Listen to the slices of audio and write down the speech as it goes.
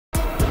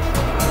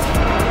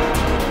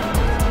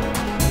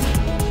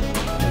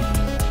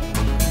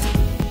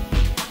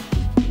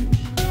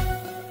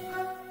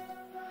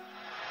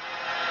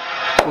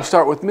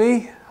start with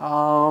me.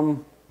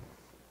 The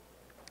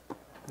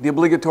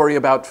obligatory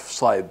about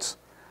slides.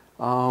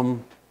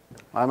 I'm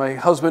a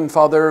husband,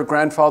 father,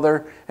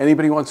 grandfather.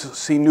 Anybody wants to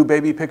see new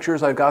baby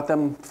pictures, I've got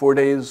them, 4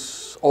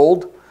 days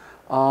old.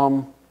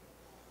 I've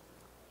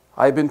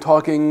been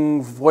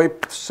talking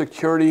VoIP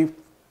security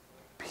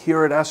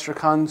here at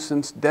Astrakhan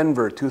since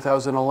Denver,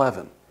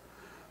 2011.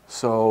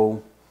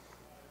 So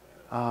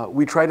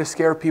we try to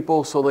scare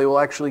people so they will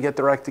actually get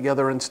their act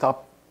together and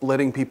stop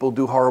letting people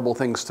do horrible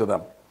things to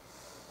them.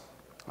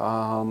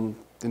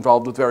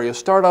 Involved with various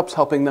startups,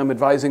 helping them,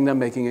 advising them,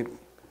 making it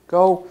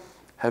go.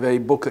 Have a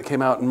book that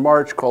came out in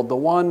March called The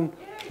One.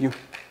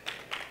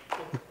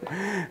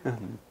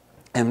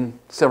 And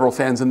several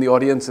fans in the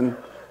audience, and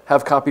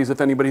have copies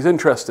if anybody's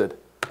interested.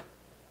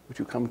 Would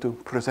you come to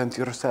present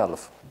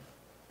yourself?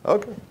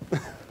 Okay.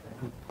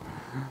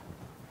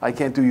 I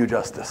can't do you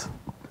justice.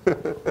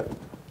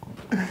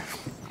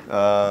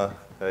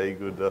 Hey,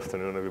 good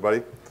afternoon,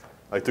 everybody.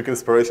 I took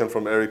inspiration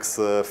from Eric's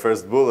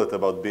first bullet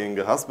about being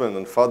a husband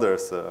and father.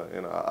 So,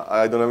 you know,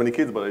 I don't have any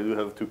kids, but I do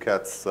have 2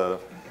 cats.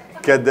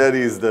 Cat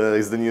daddy is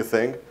the new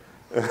thing.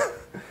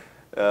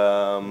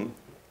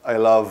 I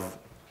love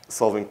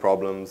solving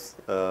problems,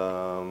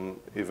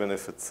 even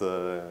if it's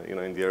you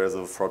know, in the areas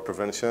of fraud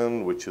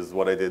prevention, which is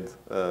what I did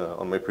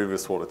on my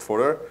previous role at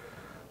Fodder.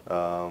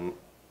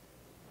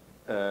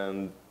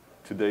 And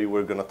today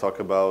we're going to talk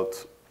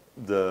about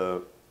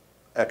the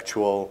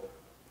actual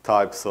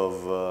types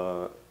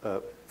of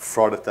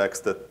fraud attacks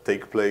that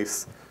take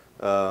place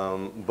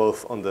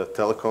both on the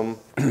telecom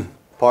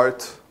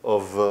part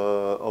of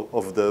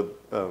the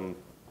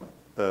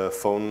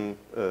phone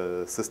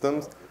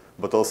systems,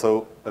 but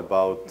also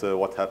about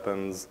what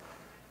happens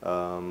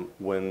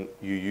when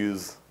you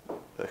use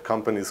a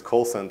company's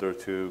call center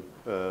to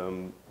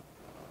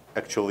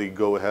actually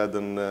go ahead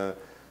and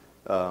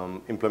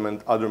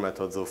implement other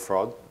methods of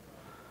fraud.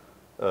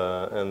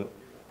 And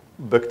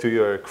back to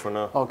you, Eric, for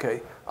now.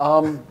 Okay.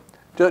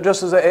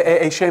 Just as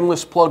a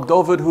shameless plug,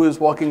 David, who is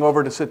walking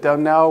over to sit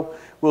down now,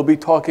 will be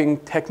talking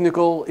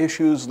technical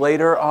issues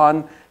later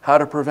on, how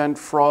to prevent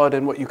fraud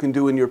and what you can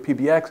do in your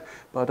PBX.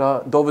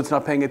 But David's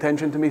not paying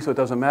attention to me, so it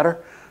doesn't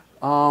matter.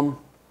 I'm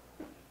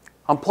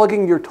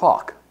plugging your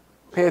talk.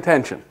 Pay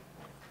attention.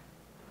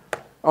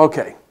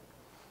 Okay.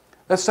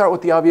 Let's start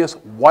with the obvious.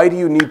 Why do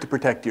you need to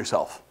protect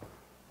yourself?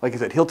 Like I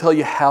said, he'll tell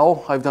you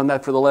how. I've done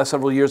that for the last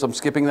several years. I'm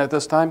skipping that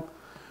this time.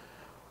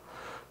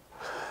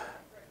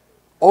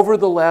 Over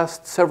the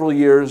last several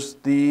years,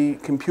 the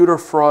computer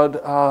fraud,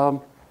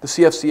 the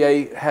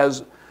CFCA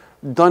has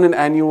done an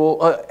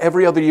annual,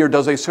 every other year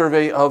does a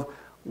survey of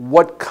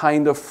what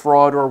kind of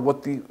fraud or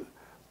what the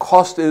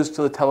cost is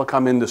to the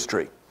telecom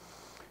industry.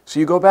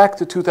 So you go back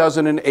to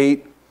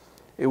 2008,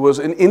 it was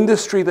an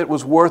industry that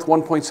was worth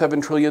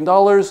 $1.7 trillion,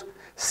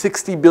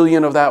 60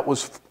 billion of that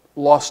was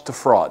lost to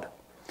fraud.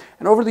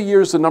 And over the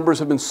years, the numbers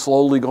have been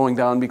slowly going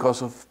down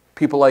because of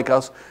people like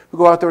us who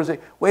go out there and say,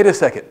 wait a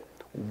second.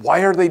 Why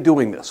are they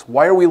doing this?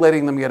 Why are we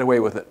letting them get away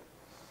with it?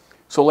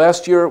 So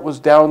last year it was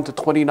down to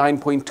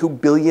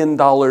 $29.2 billion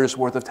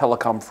worth of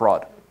telecom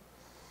fraud.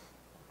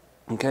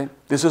 Okay?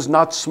 This is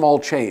not small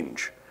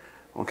change.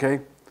 Okay?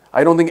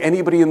 I don't think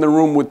anybody in the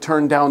room would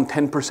turn down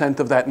 10%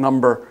 of that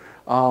number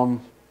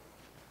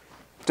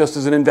just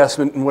as an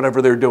investment in whatever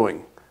they're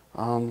doing.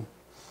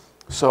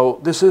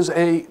 So this is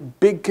a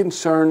big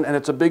concern and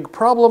it's a big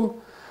problem,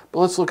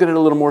 but let's look at it a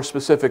little more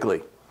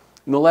specifically.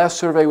 In the last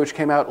survey, which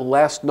came out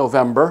last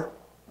November,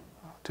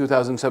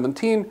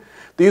 2017,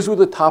 these were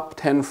the top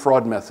 10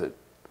 fraud methods.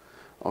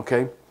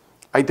 Okay?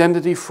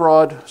 Identity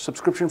fraud,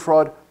 subscription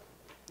fraud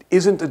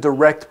isn't a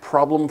direct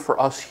problem for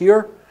us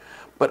here,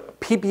 but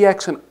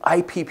PBX and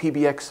IP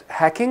PBX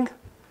hacking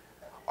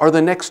are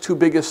the next 2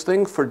 biggest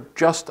things for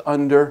just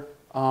under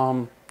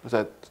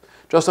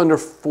just under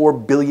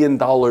 $4 billion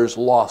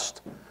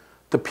lost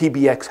to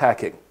PBX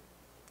hacking.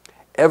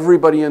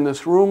 Everybody in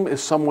this room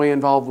is some way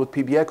involved with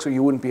PBX or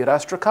you wouldn't be at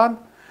Astrakhan.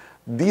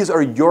 These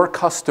are your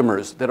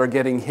customers that are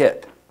getting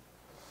hit.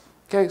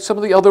 Okay, some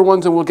of the other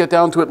ones, and we'll get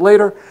down to it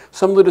later,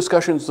 some of the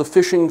discussions, the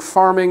phishing,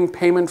 farming,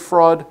 payment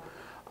fraud,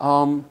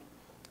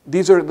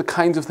 these are the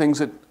kinds of things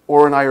that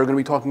Or and I are going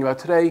to be talking about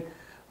today.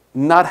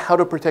 Not how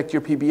to protect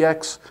your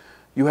PBX.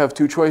 You have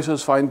 2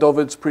 choices, find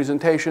David's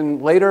presentation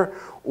later,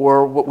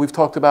 or what we've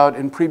talked about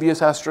in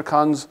previous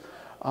Astrakhans.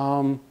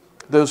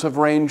 Those have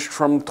ranged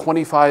from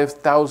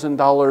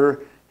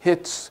 $25,000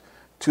 hits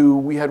to,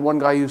 we had one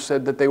guy who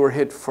said that they were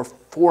hit for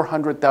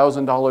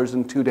 $400,000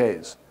 in 2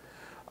 days.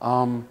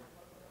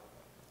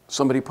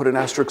 Somebody put an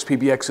Asterix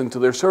PBX into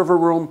their server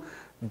room,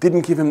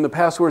 didn't give him the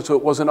password, so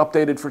it wasn't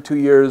updated for 2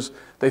 years.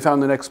 They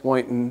found an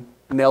exploit and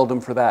nailed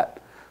him for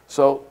that.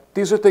 So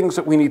these are things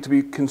that we need to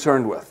be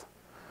concerned with.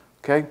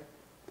 Okay?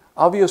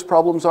 Obvious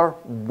problems are,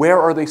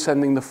 where are they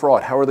sending the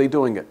fraud? How are they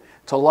doing it?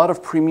 It's a lot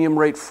of premium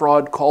rate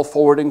fraud, call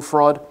forwarding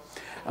fraud.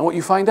 And what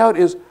you find out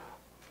is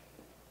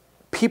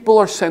people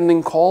are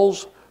sending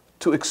calls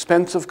to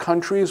expensive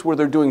countries where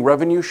they're doing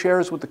revenue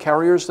shares with the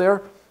carriers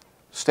there,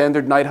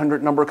 standard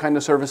 900 number kind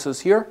of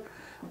services here.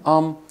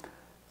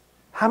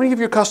 How How many of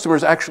your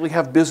customers actually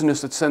have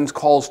business that sends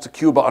calls to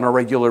Cuba on a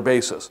regular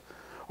basis,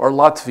 or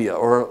Latvia,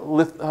 or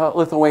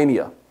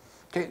Lithuania?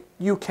 Okay,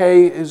 UK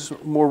is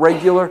more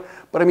regular,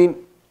 but I mean,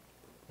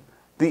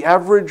 the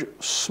average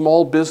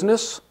small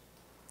business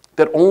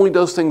that only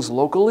does things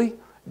locally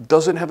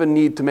doesn't have a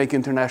need to make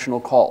international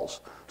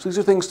calls. So these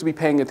are things to be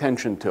paying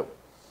attention to.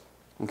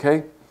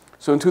 Okay?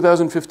 So in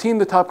 2015,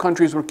 the top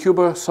countries were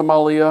Cuba,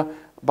 Somalia,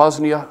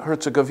 Bosnia,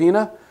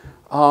 Herzegovina.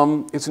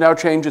 It's now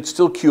changed. It's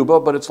still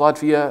Cuba, but it's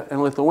Latvia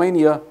and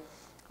Lithuania.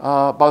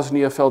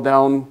 Bosnia fell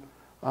down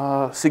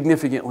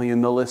significantly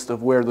in the list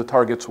of where the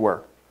targets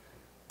were.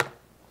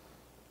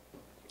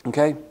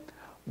 Okay?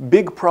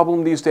 Big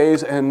problem these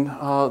days, and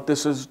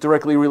this is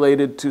directly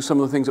related to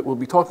some of the things that we'll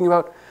be talking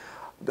about.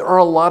 There are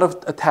a lot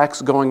of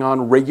attacks going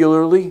on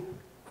regularly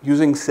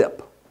using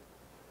SIP.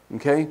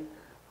 Okay?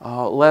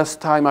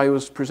 Last time I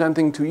was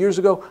presenting 2 years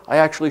ago, I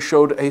actually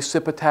showed a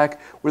SIP attack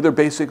where they're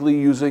basically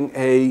using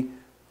a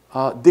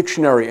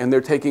dictionary, and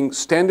they're taking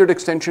standard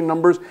extension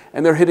numbers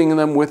and they're hitting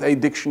them with a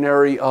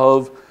dictionary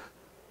of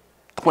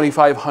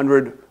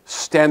 2,500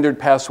 standard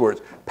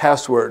passwords,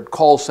 password,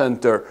 call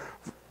center,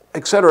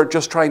 etc.,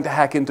 just trying to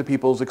hack into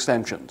people's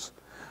extensions.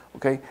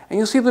 Okay? And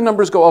you see the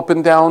numbers go up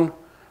and down,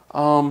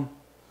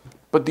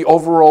 but the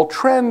overall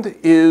trend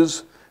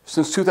is,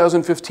 since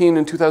 2015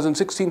 and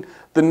 2016,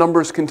 the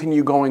numbers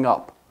continue going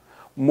up.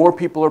 More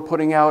people are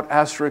putting out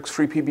Asterisk,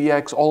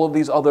 FreePBX, all of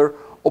these other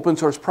open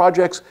source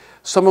projects.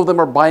 Some of them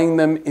are buying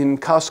them in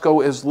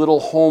Costco as little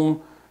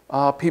home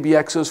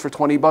PBXs for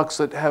 20 bucks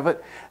that have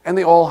it, and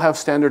they all have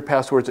standard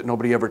passwords that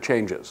nobody ever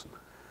changes.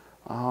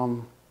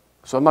 So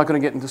I'm not going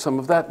to get into some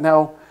of that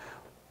now,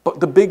 but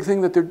the big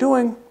thing that they're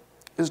doing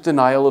is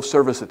denial of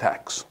service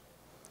attacks.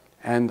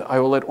 And I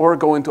will let Or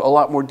go into a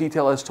lot more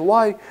detail as to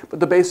why, but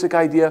the basic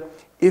idea,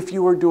 if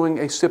you are doing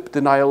a SIP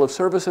denial of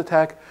service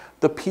attack,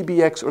 the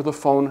PBX or the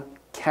phone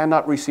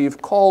cannot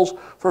receive calls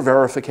for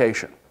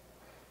verification.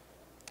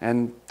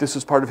 And this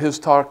is part of his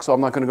talk, so I'm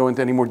not going to go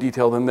into any more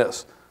detail than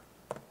this.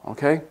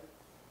 Okay?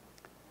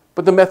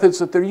 But the methods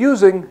that they're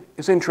using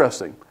is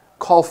interesting.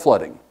 Call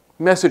flooding,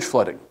 message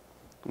flooding,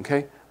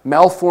 okay?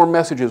 Malformed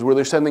messages where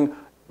they're sending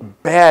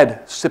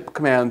bad SIP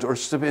commands or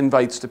SIP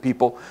invites to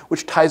people,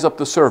 which ties up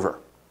the server.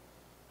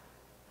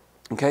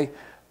 Okay?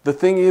 The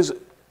thing is,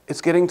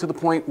 it's getting to the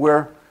point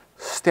where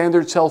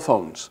standard cell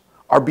phones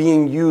are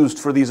being used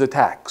for these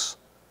attacks.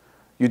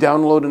 You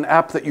download an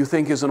app that you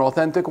think is an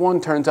authentic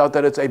one, turns out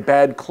that it's a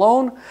bad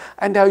clone,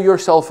 and now your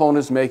cell phone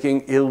is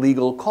making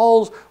illegal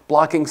calls,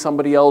 blocking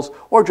somebody else,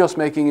 or just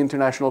making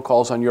international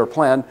calls on your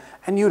plan,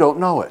 and you don't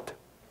know it.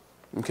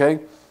 Okay?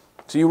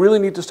 So you really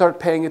need to start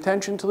paying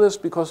attention to this,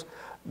 because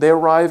they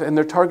arrive and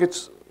their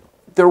targets,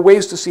 there are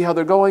ways to see how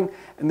they're going,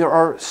 and there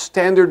are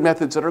standard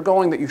methods that are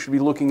going that you should be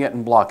looking at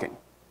and blocking.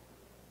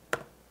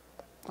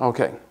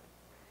 Okay.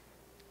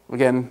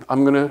 Again,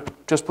 I'm going to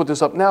just put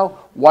this up now.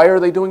 Why are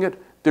they doing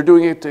it? They're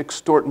doing it to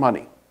extort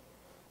money.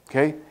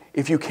 Okay?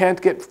 If you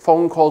can't get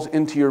phone calls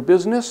into your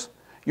business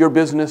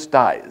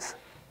dies.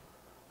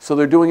 So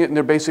they're doing it, and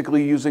they're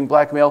basically using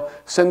blackmail.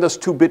 Send us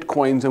 2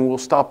 Bitcoins and we'll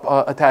stop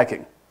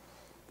attacking.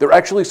 There are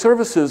actually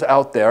services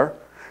out there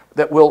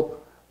that will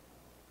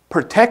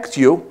protect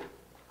you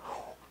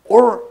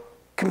or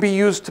can be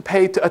used to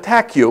pay to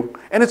attack you,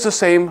 and it's the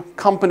same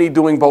company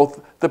doing both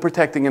the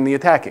protecting and the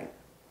attacking.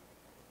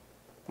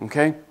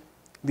 Okay?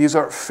 These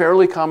are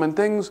fairly common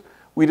things.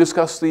 We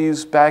discussed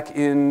these back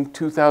in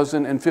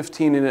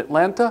 2015 in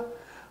Atlanta.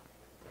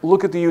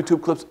 Look at the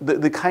YouTube clips.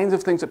 The kinds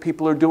of things that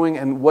people are doing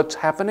and what's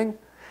happening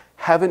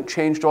haven't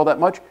changed all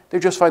that much. They're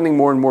just finding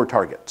more and more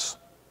targets.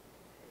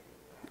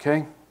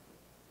 Okay?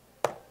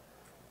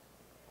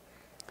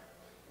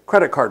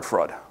 Credit card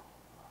fraud.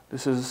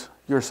 This is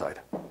your side.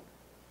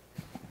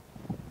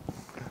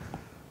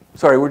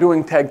 Sorry, we're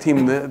doing tag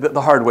team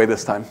the hard way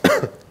this time.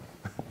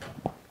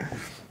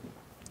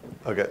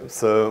 Okay,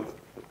 so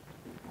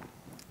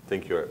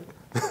thank you, Eric.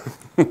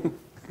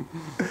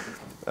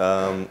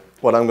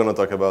 What I'm going to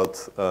talk about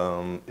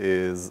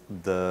is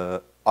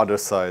the other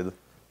side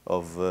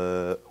of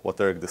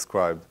what Eric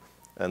described,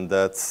 and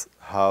that's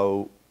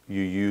how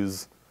you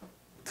use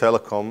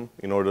Telecom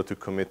in order to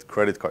commit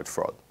credit card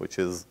fraud, which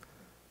is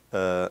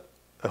a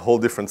whole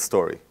different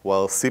story.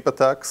 While SIP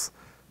attacks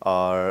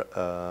are,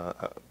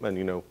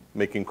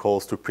 making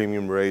calls to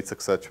premium rates,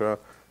 etc.,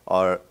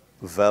 are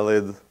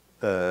valid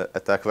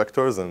attack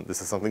vectors, and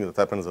this is something that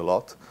happens a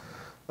lot.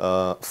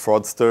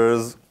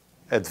 Fraudsters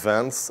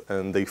advance,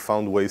 and they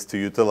found ways to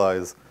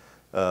utilize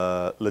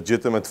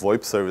legitimate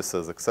VoIP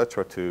services,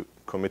 etc., to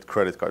commit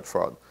credit card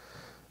fraud.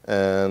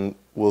 And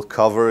we'll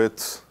cover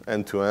it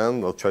end to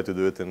end. I'll try to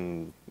do it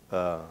in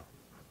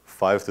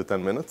 5 to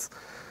 10 minutes.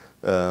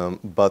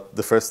 But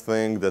the first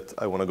thing that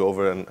I want to go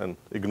over, and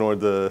ignore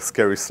the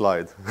scary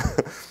slide,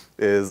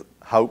 is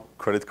how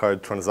credit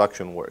card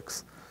transaction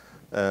works.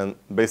 And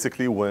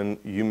basically, when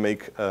you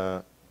make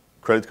a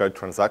credit card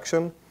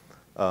transaction,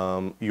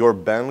 your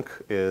bank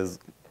is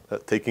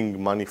taking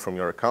money from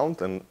your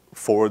account and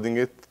forwarding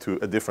it to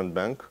a different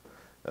bank,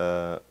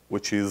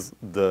 which is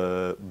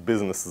the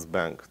business's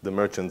bank, the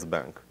merchant's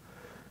bank.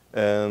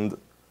 And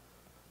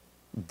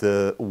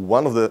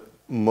one of the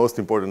most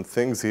important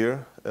things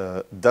here,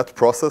 that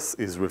process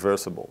is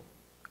reversible.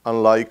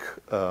 Unlike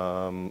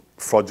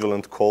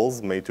fraudulent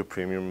calls made to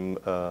premium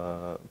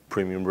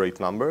rate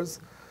numbers,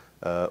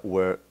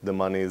 where the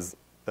money is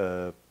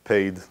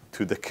paid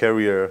to the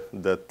carrier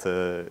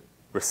that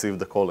received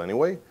the call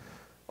anyway.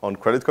 On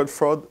credit card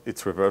fraud,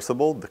 it's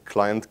reversible. The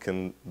client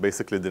can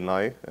basically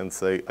deny and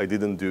say, I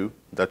didn't do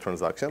that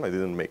transaction, I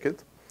didn't make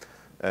it.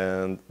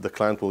 And the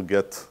client will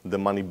get the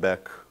money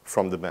back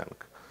from the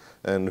bank.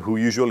 And who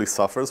usually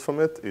suffers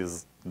from it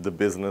is the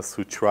business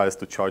who tries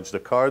to charge the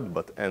card,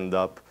 but end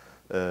up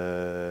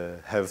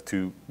have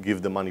to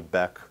give the money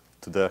back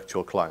to the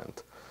actual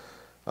client.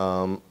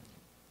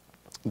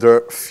 There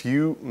are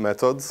few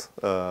methods,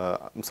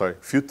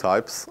 few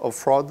types of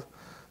fraud.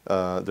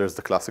 There's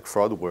the classic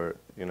fraud where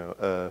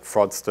a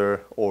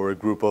fraudster or a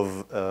group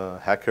of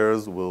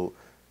hackers will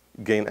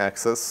gain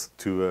access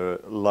to a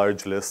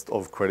large list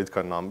of credit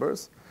card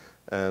numbers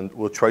and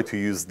will try to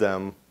use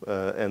them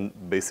and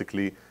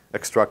basically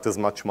extract as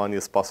much money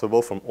as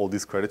possible from all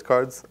these credit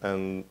cards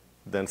and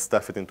then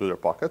stuff it into their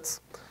pockets.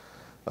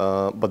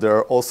 But there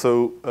are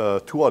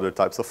also two other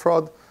types of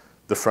fraud.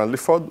 The friendly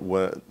fraud,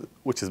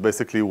 which is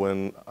basically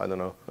when, I don't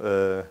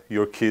know,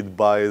 your kid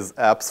buys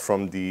apps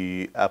from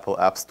the Apple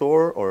App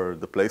Store or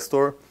the Play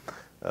Store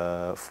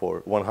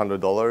for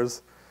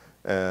 $100,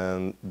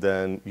 and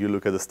then you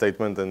look at the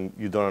statement and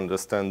you don't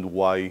understand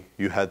why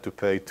you had to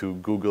pay to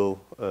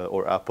Google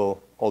or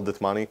Apple all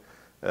that money,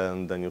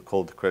 and then you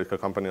call the credit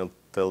card company and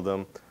tell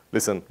them,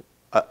 listen,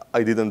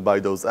 I didn't buy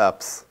those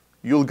apps.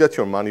 You'll get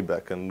your money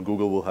back, and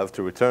Google will have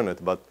to return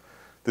it, but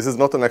this is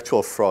not an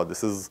actual fraud.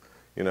 This is,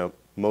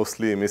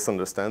 mostly a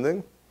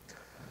misunderstanding.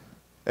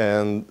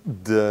 And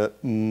the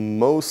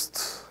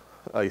most,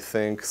 I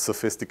think,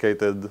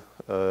 sophisticated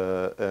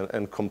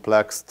and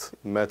complex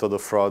method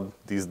of fraud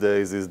these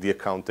days is the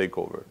account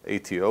takeover,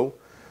 ATO,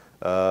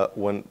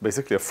 when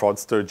basically a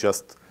fraudster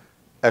just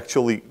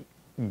actually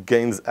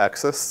gains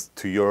access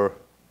to your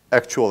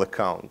actual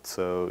account.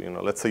 So,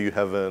 let's say you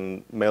have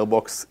a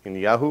mailbox in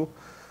Yahoo,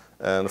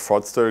 and a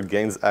fraudster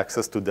gains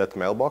access to that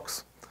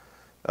mailbox.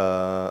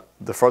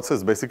 The fraudster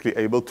is basically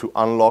able to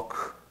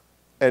unlock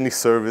any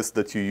service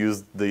that you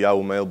use the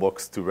Yahoo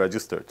mailbox to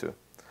register to.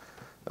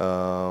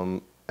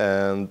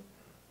 And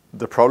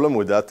the problem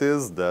with that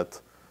is that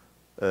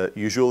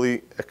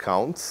usually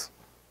accounts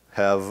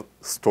have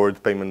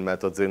stored payment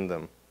methods in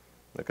them.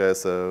 Okay,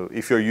 so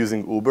if you're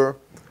using Uber,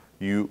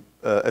 you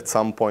at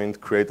some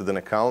point created an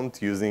account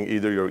using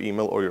either your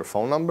email or your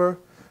phone number.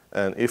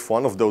 And if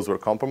one of those were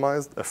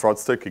compromised, a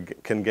fraudster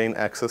can gain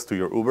access to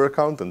your Uber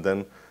account and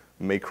then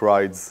make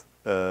rides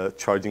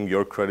charging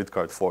your credit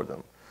card for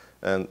them.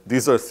 And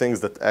these are things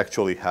that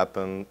actually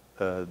happen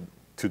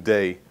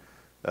today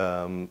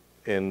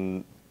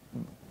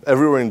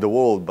everywhere in the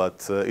world,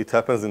 but it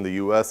happens in the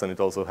US and it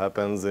also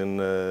happens in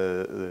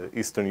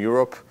Eastern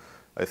Europe.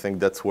 I think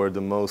that's where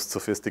the most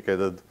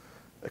sophisticated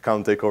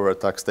account takeover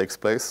attacks takes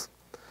place.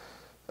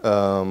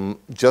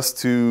 Just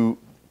to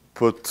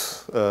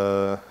put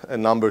a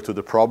number to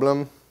the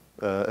problem,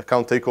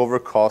 account takeover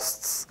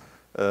costs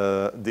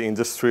the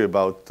industry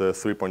about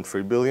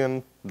 $3.3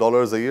 billion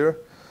a year.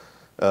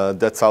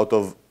 That's out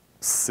of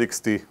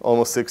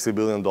almost $60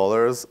 billion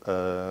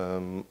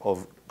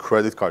of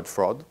credit card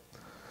fraud.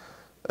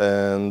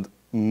 And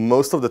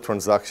most of the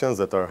transactions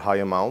that are high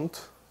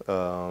amount,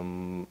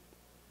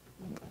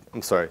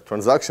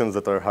 transactions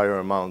that are higher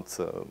amount,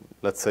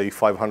 let's say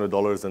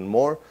 $500 and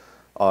more,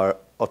 are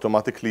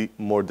automatically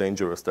more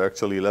dangerous. They're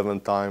actually 11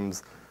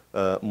 times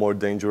more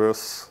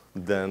dangerous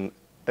than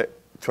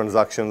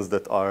transactions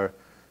that are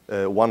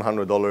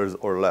 $100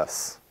 or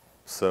less.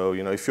 So,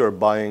 if you're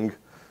buying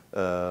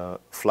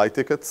flight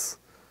tickets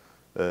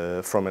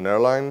from an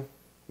airline,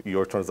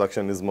 your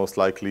transaction is most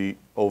likely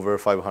over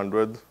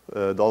 $500.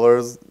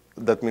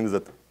 That means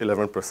that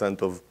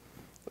 11% of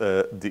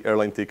the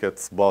airline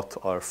tickets bought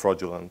are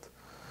fraudulent.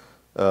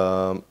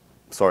 Are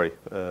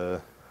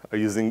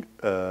using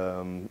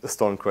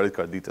stolen credit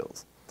card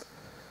details.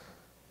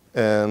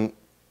 And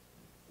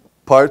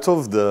part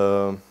of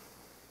the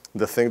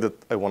thing that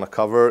I want to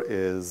cover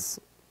is,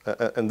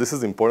 and this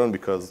is important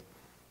because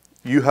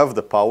you have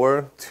the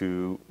power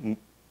to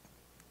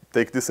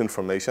take this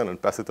information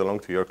and pass it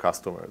along to your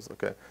customers,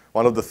 okay?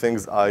 One of the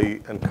things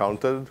I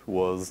encountered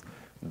was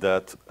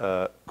that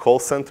call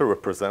center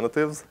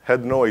representatives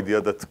had no idea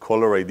that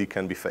caller ID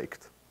can be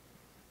faked,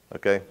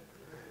 okay?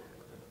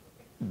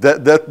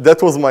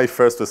 That was my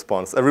first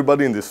response.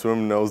 Everybody in this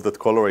room knows that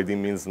caller ID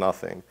means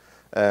nothing.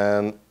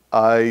 And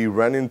I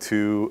ran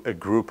into a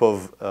group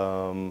of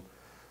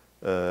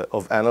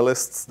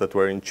analysts that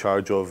were in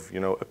charge of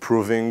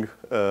approving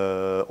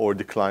or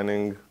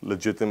declining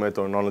legitimate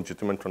or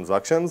non-legitimate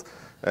transactions.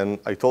 And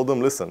I told them,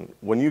 listen,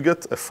 when you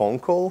get a phone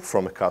call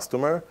from a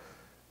customer,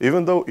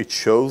 even though it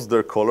shows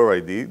their caller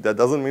ID, that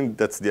doesn't mean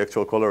that's the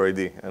actual caller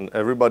ID. And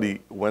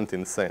everybody went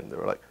insane. They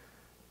were like,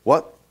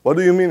 what? What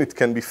do you mean it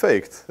can be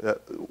faked?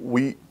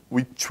 We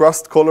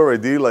trust caller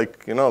ID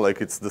like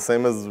it's the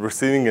same as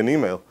receiving an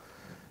email.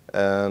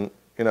 And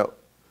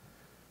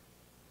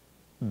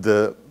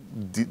the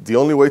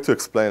only way to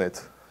explain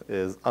it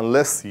is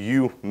unless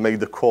you made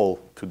the call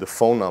to the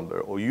phone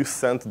number or you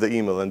sent the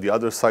email and the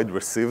other side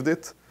received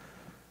it,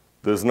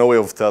 there's no way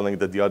of telling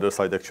that the other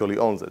side actually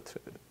owns it.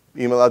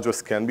 Email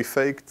address can be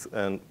faked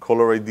and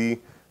caller ID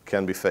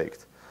can be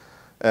faked.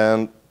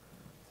 And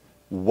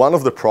one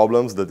of the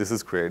problems that this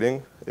is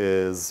creating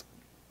is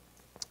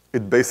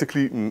it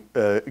basically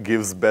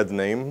gives bad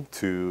name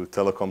to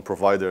telecom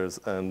providers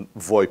and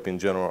VoIP in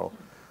general.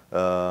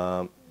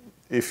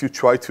 If you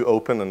try to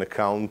open an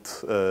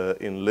account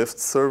in Lyft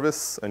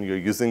service and you're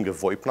using a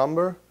VoIP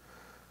number,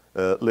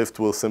 Lyft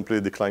will simply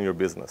decline your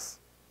business.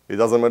 It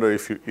doesn't matter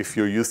if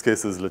your use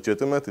case is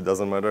legitimate. It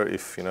doesn't matter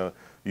if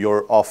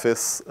your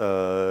office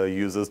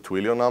uses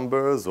Twilio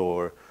numbers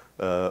or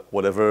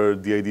whatever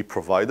DID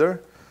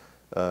provider.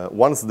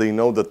 Once they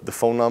know that the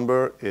phone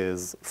number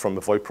is from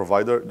a VoIP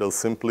provider, they'll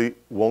simply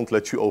won't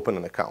let you open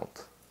an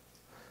account.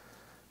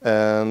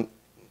 And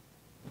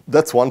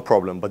that's one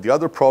problem. But the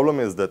other problem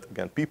is that,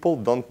 again, people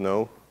don't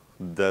know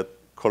that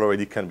caller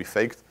ID can be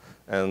faked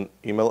and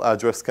email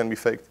address can be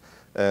faked.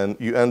 And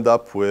you end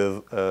up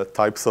with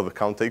types of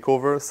account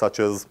takeover, such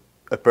as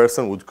a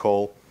person would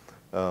call,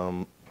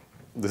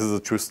 this is a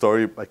true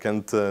story, I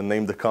can't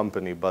name the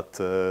company, but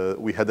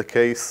we had a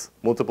case,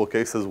 multiple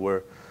cases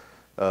where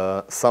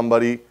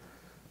somebody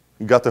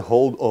got a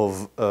hold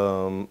of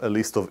a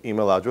list of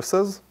email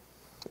addresses.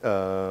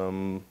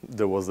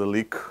 There was a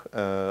leak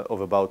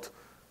of about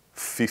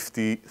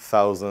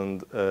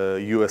 50,000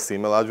 US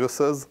email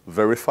addresses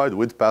verified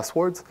with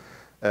passwords.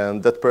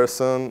 And that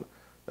person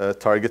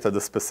targeted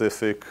a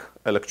specific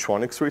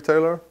electronics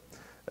retailer.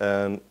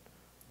 And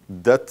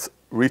that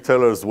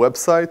retailer's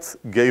website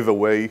gave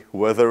away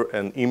whether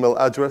an email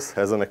address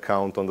has an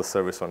account on the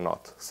service or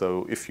not.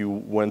 So if you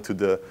went to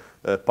the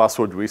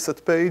password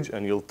reset page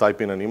and you'll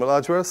type in an email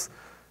address,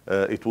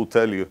 it will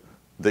tell you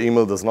the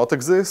email does not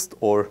exist,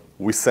 or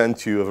we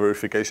sent you a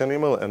verification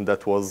email and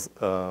that was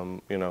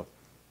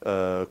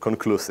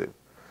conclusive.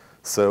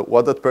 So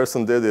what that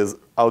person did is,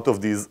 out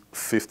of these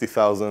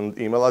 50,000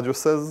 email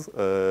addresses,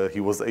 he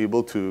was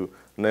able to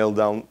nail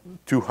down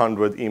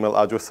 200 email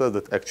addresses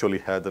that actually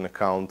had an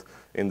account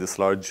in this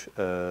large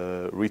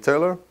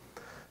retailer.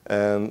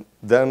 And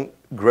then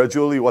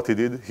gradually what he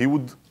did, he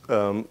would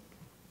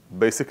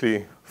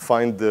basically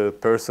find the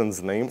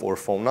person's name or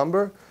phone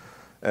number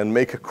and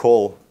make a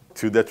call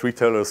to that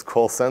retailer's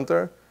call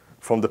center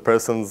from the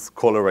person's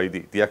caller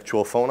ID, the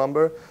actual phone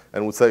number,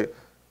 and would say,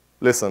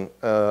 listen,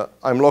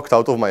 I'm locked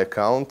out of my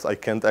account. I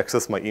can't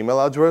access my email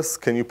address.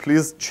 Can you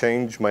please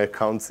change my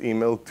account's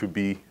email to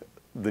be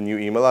the new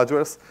email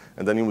address?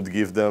 And then he would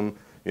give them,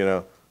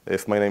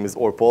 if my name is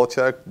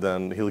Orpolchak,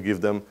 then he'll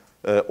give them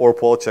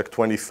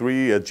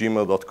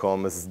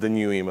orpolchak23@gmail.com as the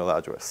new email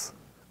address.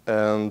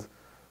 And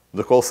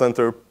the call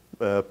center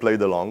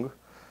played along.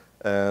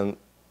 And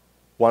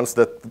once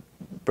that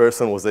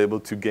person was able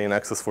to gain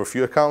access for a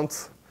few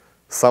accounts,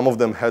 some of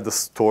them had the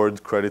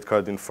stored credit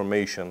card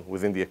information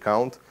within the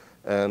account.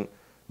 And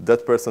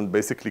that person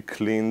basically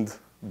cleaned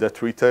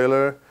that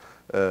retailer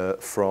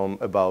from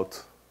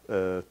about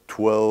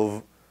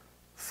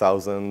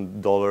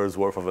 $12,000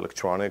 worth of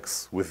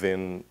electronics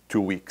within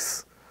 2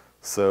 weeks.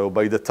 So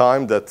by the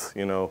time that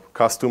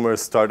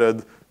customers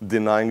started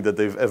denying that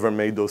they've ever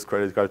made those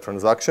credit card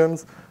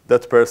transactions,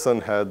 that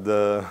person had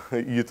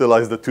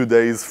utilized the 2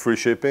 days free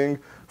shipping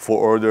for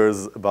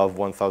orders above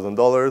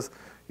 $1,000.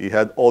 He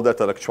had all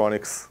that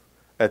electronics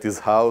at his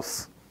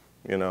house,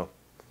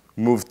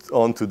 moved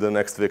on to the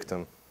next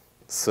victim.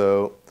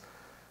 So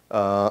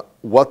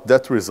what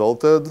that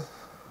resulted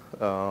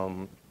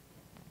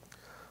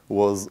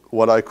was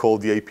what I call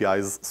the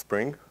API's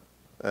spring.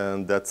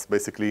 And that's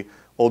basically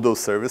all those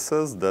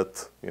services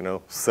that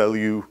sell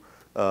you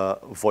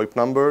VoIP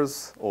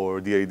numbers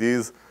or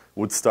DIDs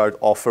would start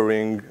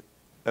offering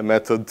a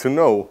method to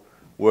know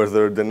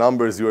whether the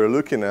numbers you are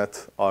looking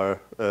at are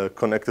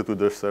connected to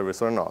their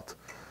service or not.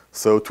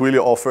 So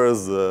Twilio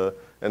offers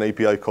an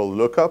API called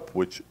Lookup,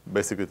 which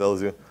basically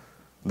tells you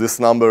this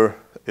number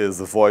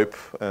is a VoIP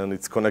and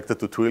it's connected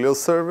to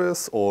Twilio's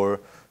service, or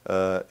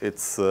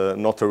it's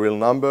not a real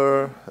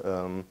number.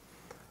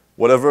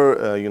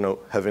 Whatever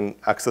having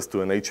access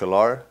to an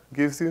HLR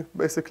gives you,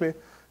 basically.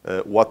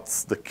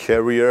 What's the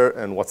carrier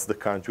and what's the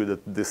country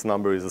that this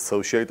number is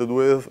associated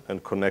with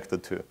and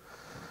connected to.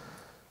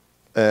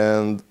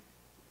 And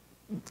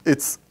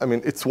it's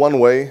one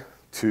way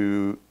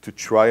to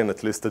try and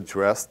at least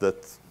address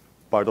that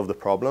part of the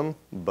problem.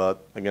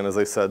 But again, as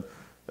I said,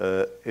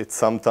 it's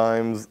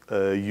sometimes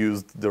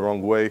used the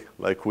wrong way,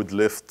 like with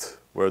Lyft,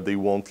 where they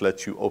won't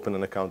let you open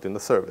an account in the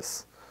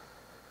service.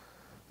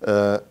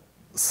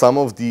 Some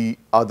of the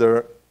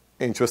other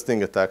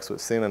interesting attacks we've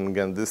seen, and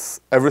again,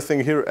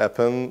 everything here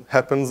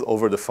happens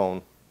over the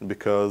phone,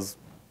 because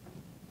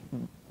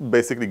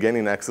basically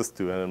gaining access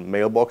to a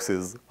mailbox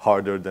is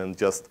harder than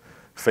just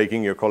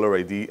faking your caller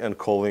ID and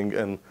calling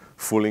and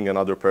fooling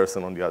another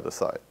person on the other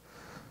side.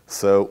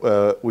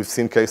 So we've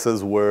seen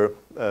cases where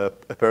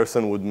a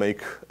person would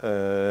make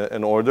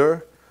an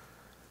order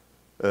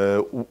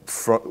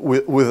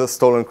with a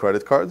stolen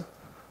credit card.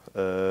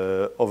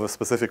 of a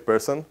specific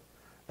person,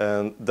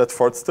 and that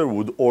fraudster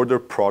would order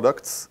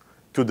products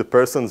to the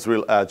person's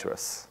real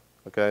address.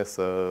 Okay,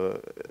 so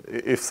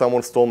if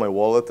someone stole my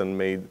wallet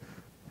and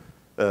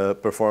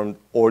performed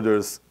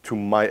orders to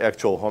my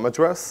actual home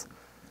address,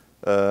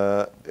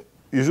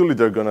 usually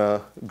they're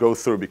gonna go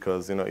through,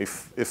 because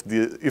if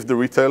the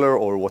retailer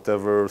or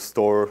whatever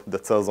store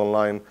that sells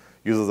online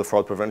uses a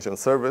fraud prevention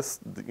service,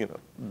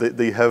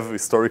 they have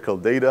historical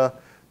data.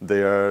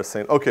 They are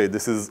saying, okay,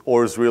 this is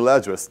Or's real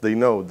address. They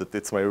know that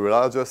it's my real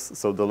address,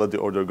 so they'll let the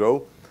order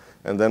go.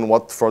 And then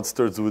what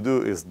fraudsters will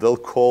do is they'll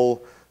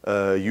call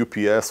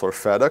UPS or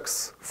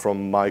FedEx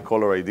from my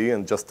caller ID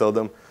and just tell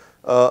them,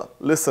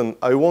 listen,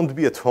 I won't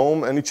be at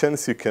home. Any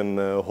chance you can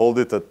hold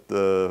it at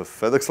the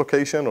FedEx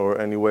location, or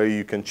any way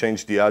you can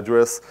change the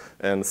address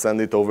and send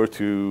it over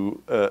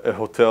to a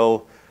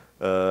hotel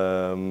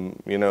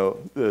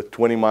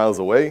 20 miles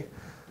away?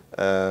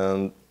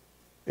 And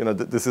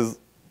this is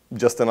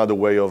just another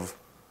way of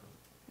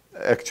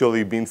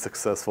actually being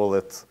successful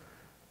at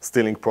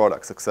stealing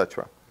products,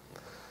 etc.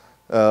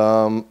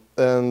 And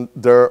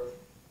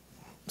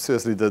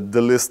seriously,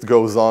 the list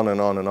goes on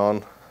and on and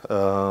on.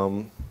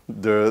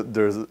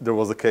 There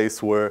was a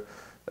case where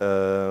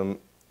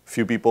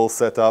few people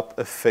set up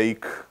a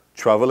fake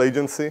travel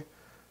agency.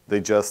 They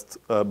just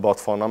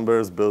bought phone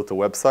numbers, built a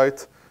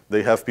website.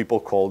 They have people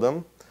call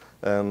them.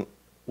 And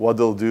what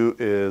they'll do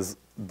is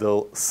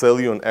they'll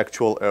sell you an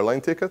actual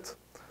airline ticket.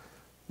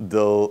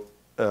 They'll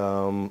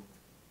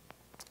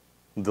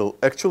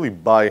actually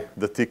buy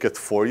the ticket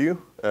for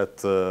you at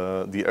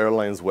the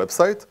airline's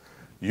website.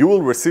 You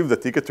will receive the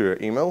ticket to your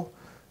email.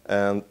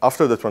 And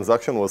after the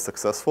transaction was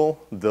successful,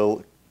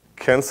 they'll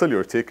cancel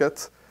your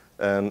ticket.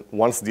 And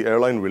once the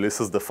airline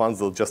releases the funds,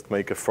 they'll just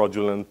make a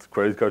fraudulent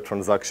credit card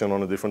transaction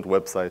on a different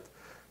website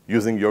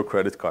using your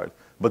credit card.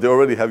 But they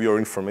already have your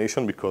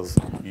information because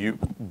you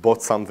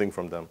bought something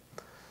from them.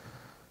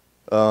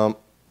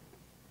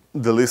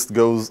 The list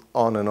goes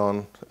on and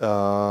on.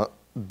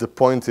 The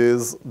point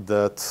is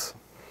that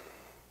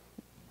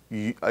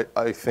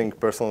I think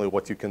personally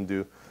what you can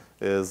do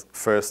is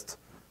first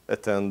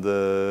attend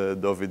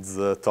David's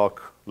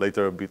talk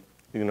later a bit,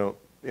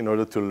 in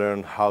order to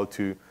learn how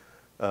to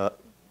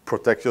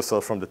protect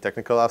yourself from the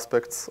technical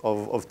aspects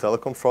of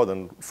telecom fraud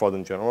and fraud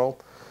in general.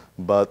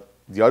 But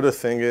the other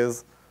thing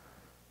is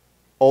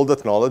all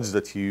that knowledge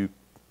that you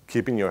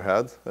keep in your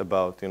head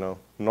about,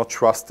 not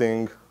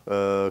trusting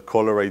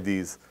caller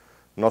IDs,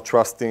 not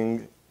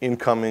trusting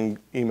incoming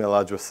email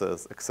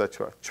addresses,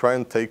 etc. Try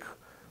and take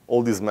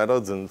all these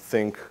methods and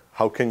think,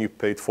 how can you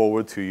pay it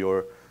forward to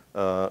your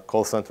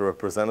call center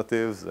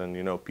representatives and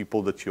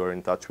people that you are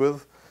in touch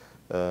with,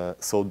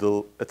 so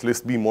they'll at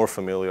least be more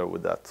familiar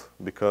with that,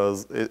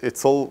 because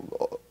it's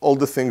all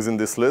the things in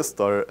this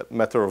list are a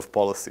matter of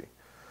policy.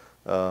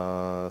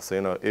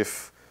 So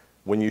if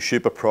when you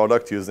ship a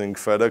product using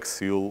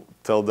FedEx, you'll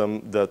tell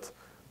them that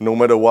no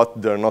matter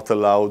what, they're not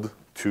allowed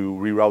to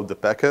reroute the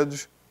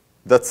package.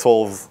 That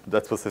solves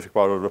that specific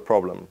part of the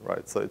problem,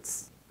 right? So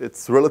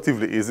it's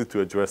relatively easy to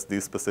address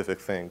these specific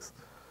things.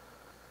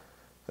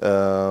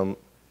 And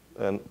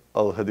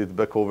I'll head it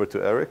back over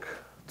to Eric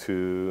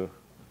to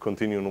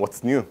continue on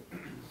what's new.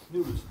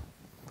 News.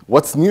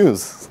 What's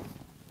news?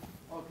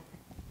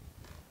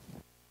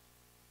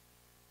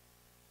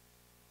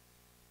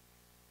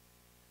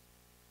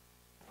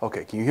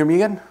 Okay, can you hear me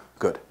again?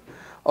 Good.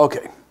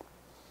 Okay.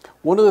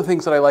 One of the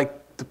things that I like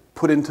to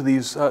put into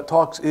these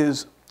talks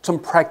is some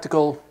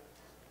practical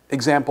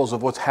examples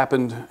of what's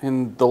happened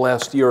in the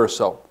last year or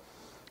so.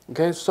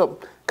 Okay, so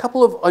a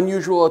couple of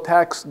unusual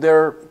attacks.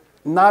 They're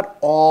not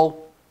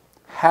all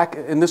hack.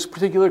 In this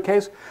particular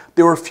case,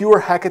 there were fewer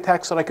hack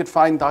attacks that I could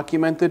find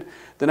documented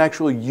than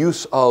actual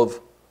use of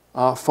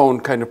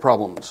phone kind of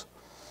problems.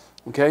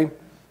 Okay,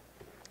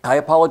 I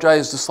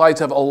apologize. The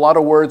slides have a lot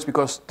of words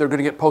because they're going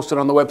to get posted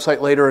on the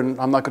website later, and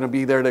I'm not going to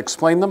be there to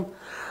explain them.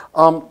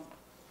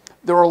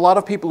 There are a lot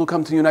of people who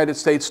come to the United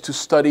States to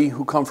study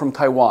who come from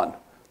Taiwan.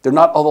 There are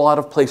not a lot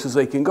of places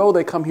they can go.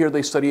 They come here,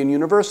 they study in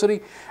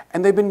university,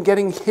 and they've been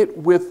getting hit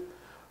with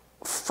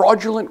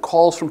fraudulent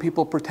calls from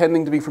people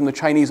pretending to be from the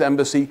Chinese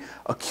embassy,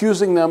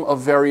 accusing them of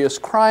various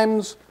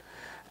crimes,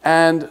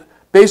 and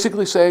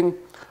basically saying,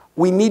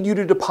 we need you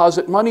to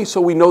deposit money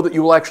so we know that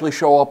you will actually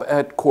show up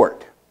at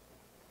court.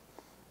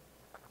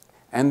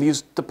 And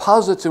these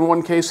deposits, in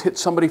one case, hit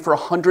somebody for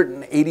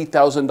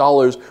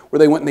 $180,000, where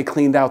they went and they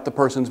cleaned out the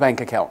person's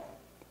bank account.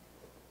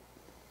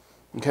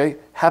 Okay,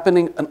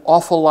 happening an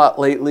awful lot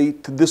lately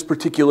to this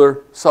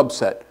particular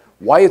subset.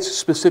 Why it's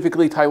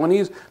specifically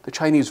Taiwanese? The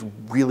Chinese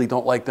really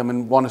don't like them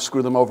and want to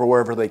screw them over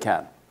wherever they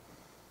can.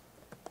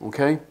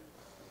 Okay?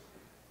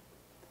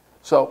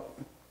 So,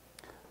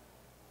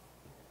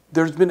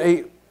 there's been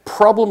a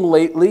problem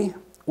lately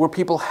where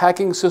people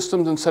hacking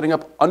systems and setting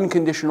up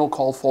unconditional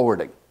call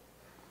forwarding.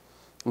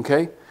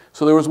 Okay?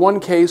 So there was one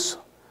case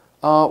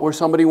where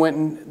somebody went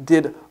and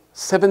did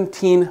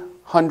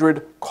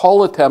 1,700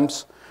 call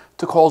attempts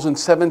to calls in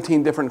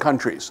 17 different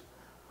countries.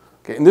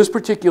 Okay, in this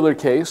particular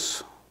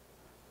case,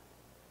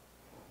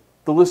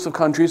 the list of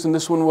countries, and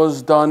this one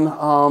was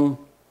done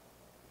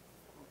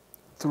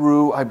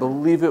through, I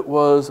believe it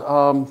was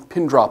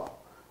Pindrop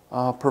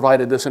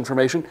provided this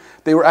information.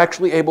 They were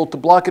actually able to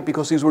block it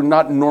because these were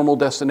not normal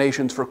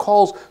destinations for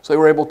calls, so they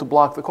were able to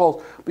block the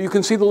calls. But you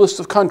can see the list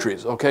of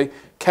countries, okay?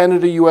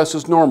 Canada, US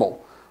is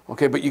normal,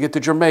 okay? But you get to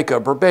Jamaica,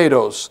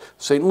 Barbados,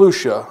 St.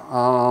 Lucia,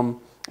 and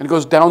it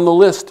goes down the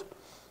list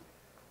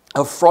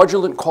of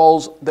fraudulent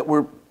calls that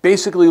were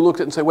basically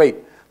looked at and say, wait,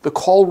 the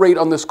call rate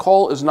on this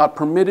call is not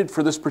permitted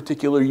for this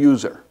particular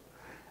user.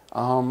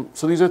 So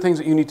these are things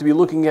that you need to be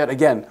looking at.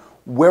 Again,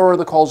 where are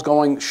the calls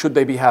going? Should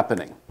they be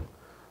happening?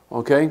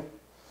 Okay?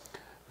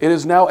 It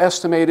is now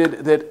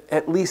estimated that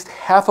at least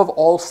half of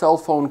all cell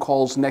phone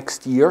calls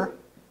next year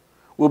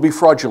will be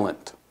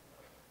fraudulent.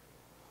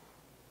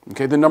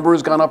 Okay, the number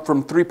has gone up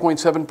from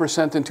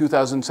 3.7% in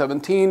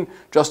 2017,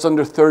 just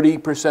under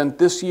 30%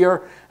 this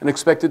year, and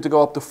expected to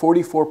go up to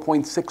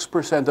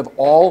 44.6% of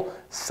all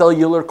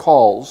cellular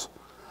calls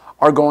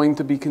are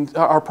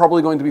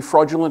probably going to be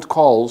fraudulent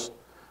calls.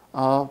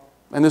 And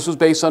this was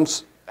based on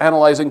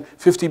analyzing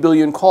 50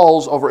 billion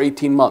calls over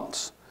 18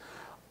 months.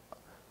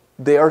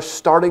 They are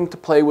starting to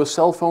play with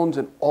cell phones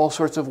in all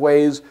sorts of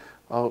ways,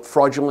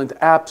 fraudulent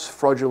apps,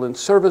 fraudulent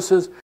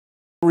services.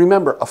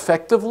 Remember,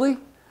 effectively,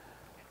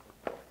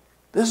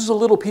 this is a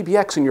little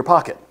PBX in your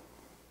pocket.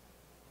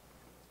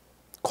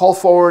 Call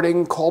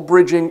forwarding, call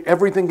bridging,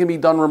 everything can be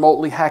done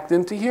remotely, hacked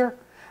into here.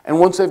 And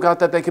once they've got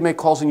that, they can make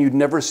calls and you'd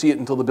never see it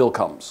until the bill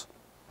comes.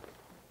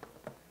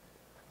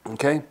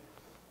 Okay?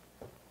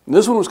 And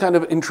this one was kind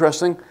of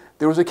interesting.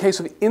 There was a case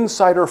of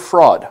insider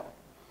fraud.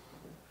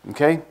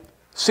 Okay?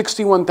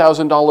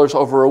 $61,000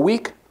 over a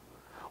week,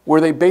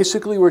 where they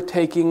basically were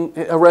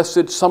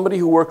arrested somebody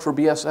who worked for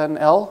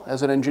BSNL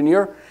as an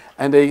engineer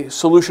and a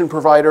solution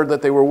provider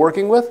that they were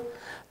working with.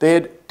 They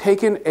had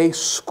taken a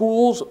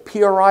school's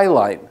PRI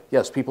line.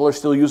 Yes, people are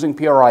still using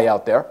PRI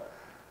out there.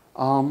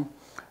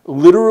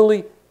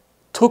 Literally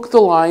took the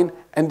line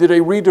and did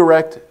a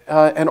redirect,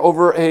 and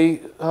over a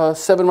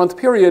 7-month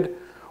period,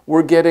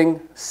 were getting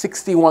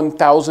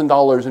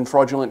 $61,000 in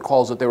fraudulent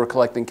calls that they were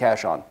collecting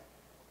cash on.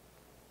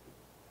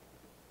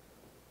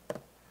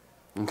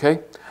 Okay?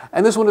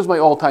 And this one is my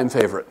all-time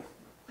favorite.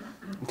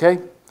 Okay?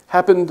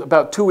 Happened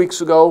about 2 weeks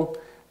ago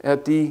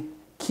at the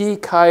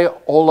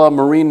Kikaiola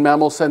Marine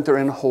Mammal Center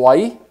in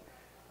Hawaii.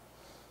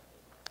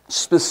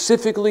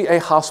 Specifically a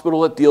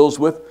hospital that deals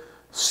with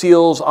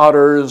seals,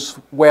 otters,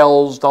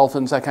 whales,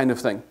 dolphins, that kind of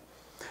thing.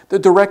 The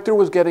director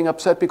was getting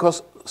upset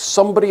because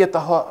somebody at the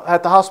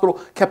hospital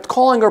kept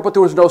calling her, but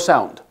there was no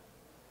sound.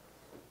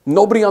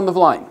 Nobody on the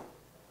line.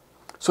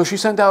 So she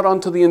sent out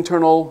onto the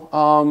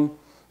internal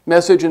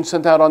message and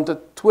sent out onto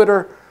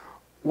Twitter,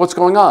 what's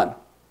going on?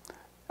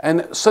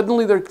 And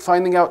suddenly they're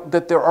finding out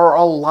that there are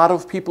a lot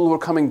of people who are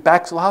coming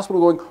back to the hospital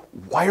going,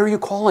 why are you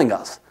calling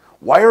us?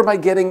 Why am I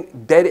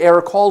getting dead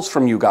air calls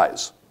from you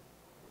guys?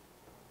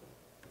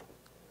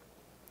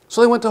 So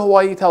they went to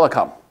Hawaii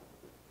Telecom.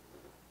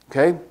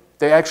 Okay?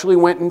 They actually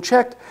went and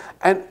checked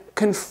and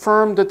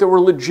confirmed that there were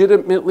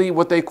legitimately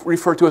what they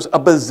refer to as a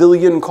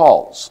bazillion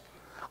calls.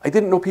 I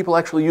didn't know people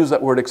actually use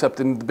that word except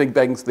in the Big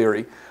Bang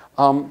Theory.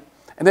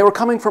 And they were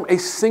coming from a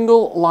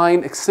single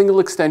line, a single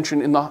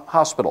extension in the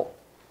hospital.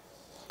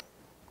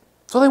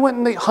 So they went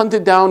and they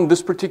hunted down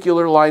this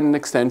particular line and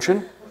extension.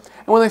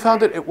 And when they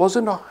found it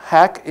wasn't a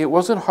hack, it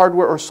wasn't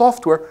hardware or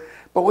software,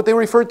 but what they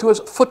referred to as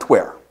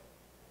footwear.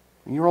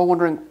 And you're all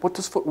wondering, what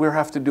does footwear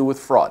have to do with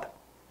fraud?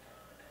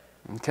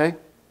 Okay?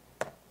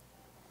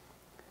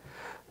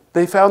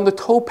 They found the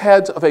toe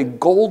pads of a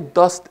gold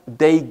dust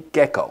day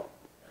gecko.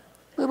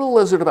 Little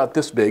lizard about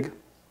this big.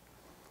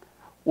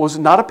 Was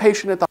not a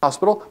patient at the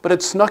hospital, but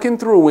had snuck in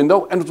through a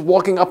window and was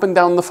walking up and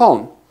down the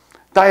phone,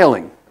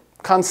 dialing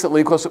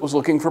constantly because it was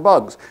looking for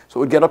bugs. So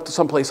it would get up to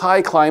someplace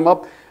high, climb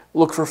up,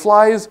 look for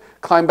flies,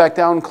 climb back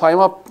down, climb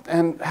up,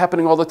 and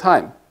happening all the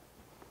time.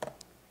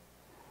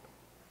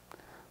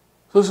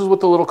 So this is what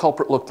the little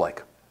culprit looked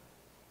like.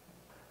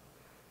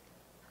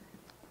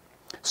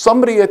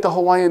 Somebody at the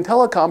Hawaiian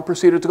Telecom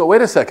proceeded to go,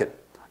 wait a second,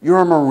 you're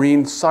a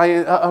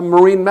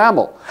marine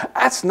mammal.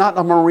 That's not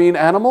a marine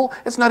animal.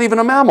 It's not even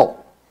a mammal.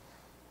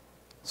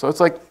 So it's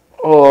like,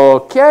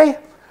 okay,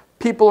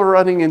 people are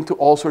running into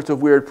all sorts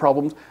of weird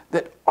problems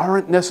that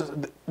aren't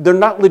necessary. They're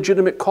not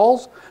legitimate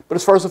calls, but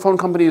as far as the phone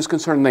company is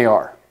concerned, they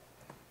are.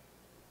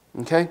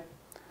 Okay?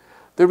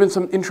 There have been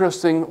some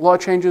interesting law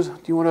changes.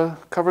 Do you want to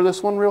cover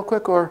this one real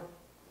quick, or?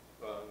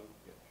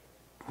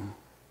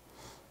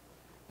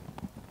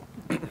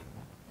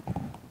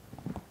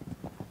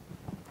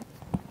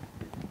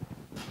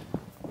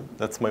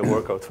 That's my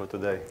workout for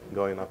today,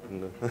 going up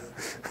in the...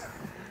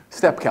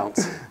 Step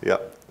counts. Yeah.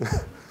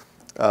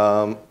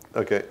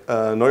 Okay.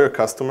 Know Your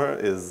Customer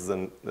is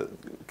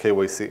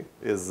KYC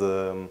is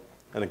an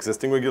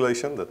existing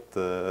regulation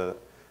that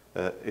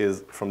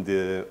is from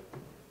the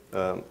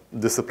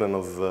discipline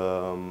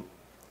of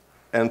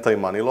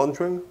anti-money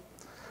laundering.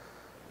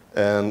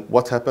 And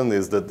what happened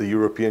is that the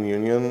European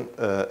Union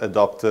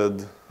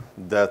adopted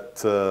that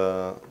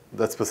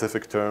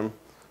specific term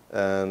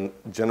and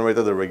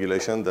generated a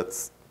regulation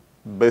that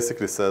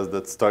basically says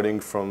that starting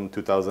from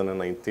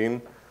 2019,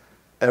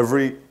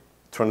 every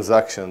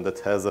transaction that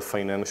has a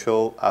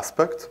financial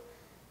aspect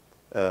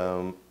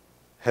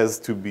has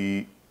to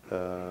be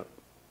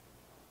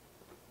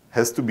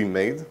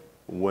made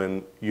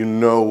when you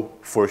know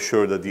for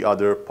sure that the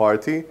other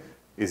party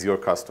is your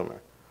customer.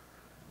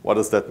 What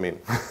does that mean?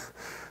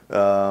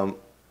 I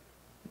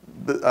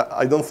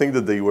don't think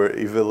that they were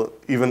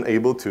even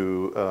able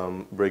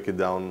to break it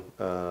down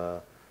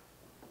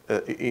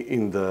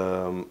in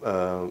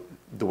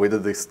the way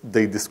that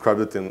they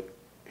described it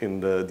in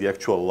the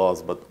actual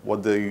laws. But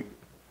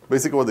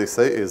basically what they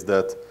say is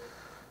that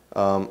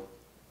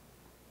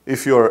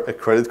if you're a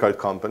credit card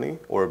company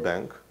or a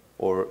bank,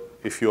 or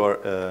if you are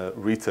a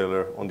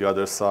retailer on the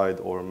other side,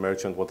 or a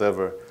merchant,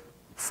 whatever,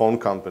 phone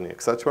company,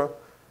 etc.,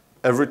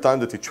 every time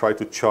that you try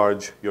to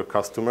charge your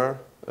customer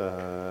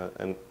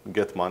and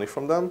get money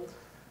from them,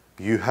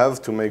 you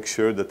have to make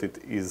sure that it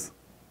is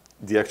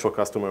the actual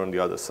customer on the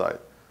other side.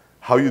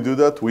 How you do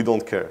that, we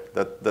don't care.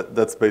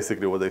 That's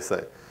basically what they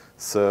say.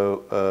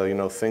 So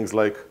things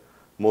like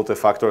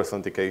multi-factor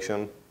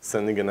authentication,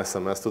 sending an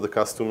SMS to the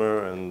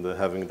customer and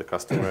having the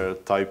customer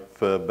type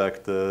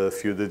back the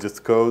few digits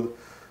code.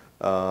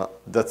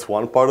 That's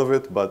one part of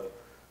it, but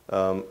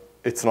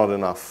it's not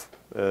enough.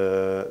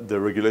 The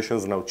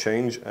regulations now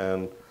change,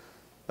 and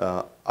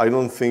I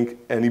don't think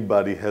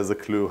anybody has a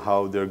clue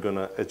how they're going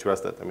to address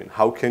that. I mean,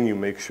 how can you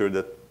make sure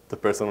that the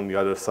person on the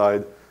other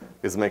side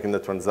is making the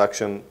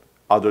transaction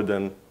other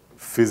than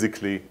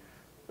physically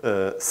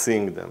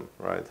seeing them,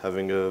 right?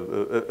 Having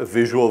a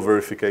visual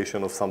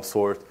verification of some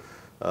sort,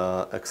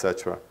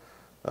 etc.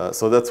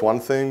 So that's one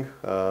thing.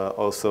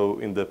 Also,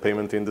 in the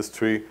payment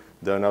industry,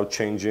 they're now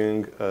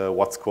changing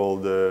what's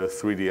called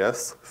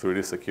 3DS,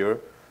 3D Secure,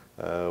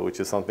 which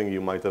is something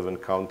you might have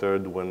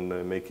encountered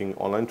when making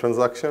online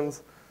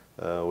transactions,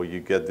 where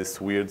you get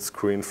this weird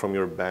screen from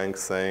your bank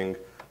saying,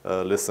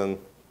 listen,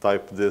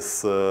 type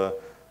this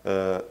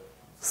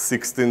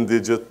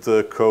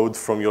 16-digit code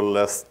from your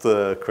last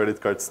credit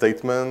card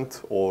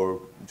statement, or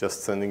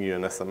just sending you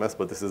an SMS,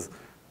 but this is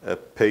a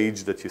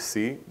page that you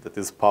see that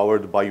is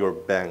powered by your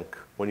bank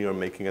when you're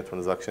making a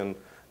transaction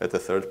at the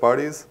third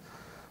parties.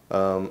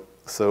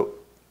 So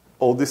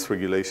all these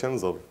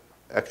regulations of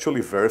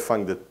actually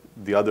verifying that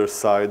the other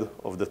side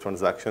of the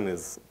transaction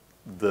is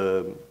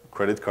the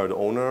credit card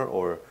owner,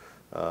 or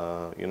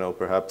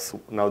perhaps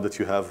now that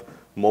you have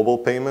mobile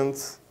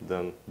payments,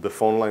 then the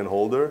phone line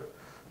holder,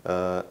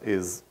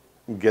 is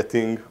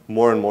getting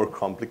more and more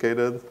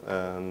complicated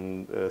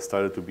and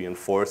started to be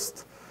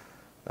enforced.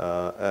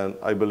 And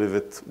I believe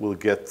it will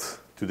get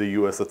to the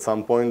US at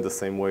some point, the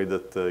same way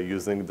that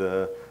using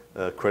the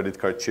credit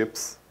card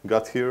chips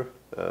got here,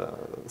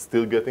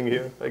 still getting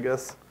here, I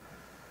guess.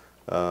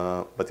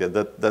 But yeah,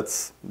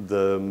 that's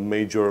the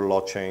major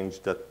law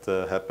change that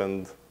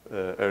happened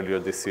earlier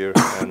this year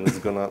and is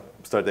going to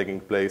start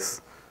taking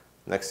place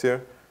next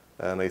year.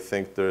 And I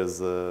think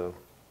there's a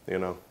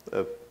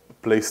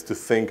place to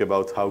think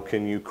about how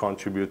can you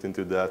contribute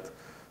into that.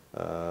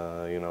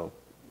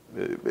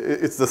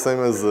 It's the same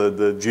as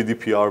the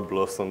GDPR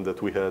blossom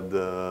that we had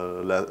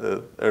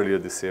earlier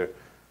this year.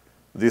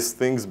 These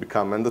things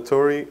become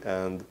mandatory,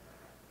 and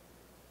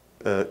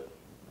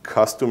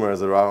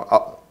customers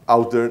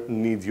out there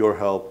need your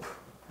help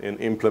in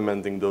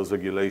implementing those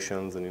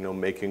regulations and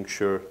making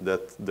sure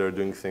that they're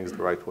doing things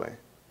the right way.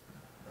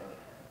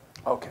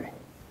 Okay.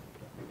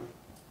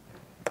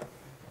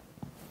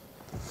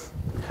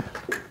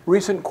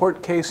 Recent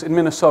court case in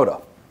Minnesota.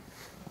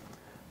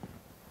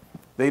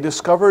 They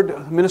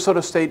discovered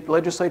Minnesota State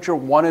Legislature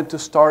wanted to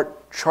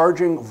start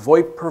charging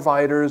VoIP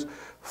providers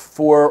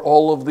for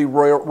all of the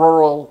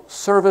rural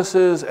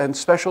services and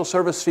special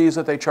service fees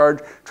that they charge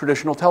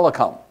traditional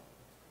telecom.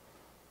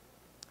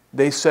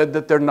 They said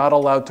that they're not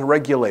allowed to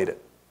regulate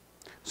it.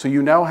 So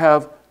you now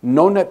have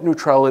no net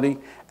neutrality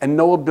and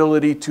no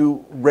ability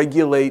to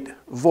regulate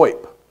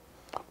VoIP,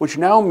 which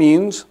now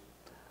means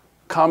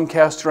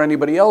Comcast or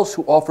anybody else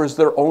who offers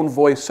their own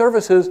voice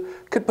services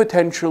could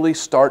potentially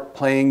start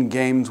playing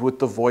games with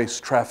the voice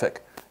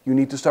traffic. You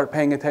need to start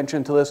paying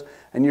attention to this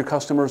and your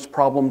customers'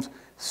 problems,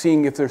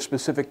 seeing if they're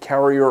specific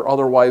carrier or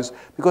otherwise,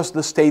 because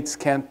the states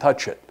can't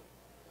touch it.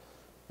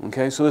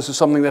 Okay, so this is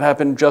something that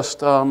happened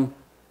just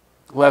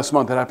last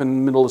month. It happened in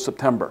the middle of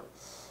September.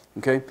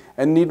 Okay,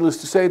 and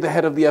needless to say, the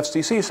head of the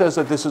FCC says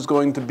that this is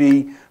going to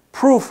be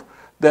proof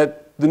that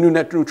the new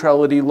net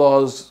neutrality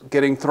laws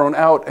getting thrown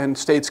out and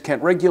states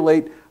can't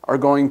regulate are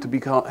going to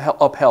become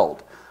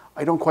upheld.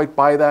 I don't quite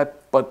buy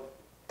that, but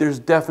there's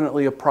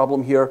definitely a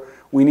problem here.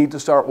 We need to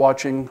start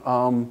watching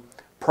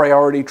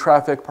priority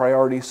traffic,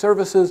 priority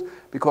services,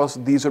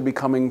 because these are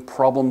becoming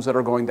problems that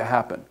are going to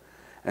happen.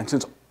 And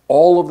since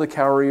all of the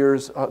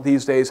carriers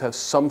these days have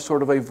some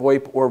sort of a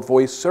VoIP or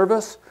voice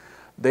service,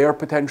 they are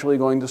potentially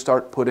going to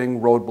start putting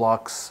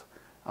roadblocks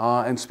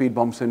and speed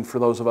bumps in for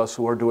those of us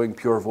who are doing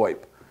pure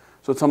VoIP.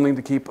 So it's something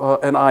to keep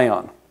an eye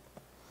on.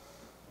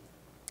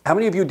 How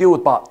many of you deal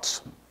with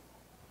bots?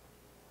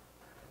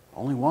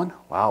 Only one?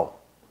 Wow,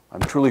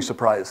 I'm truly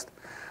surprised.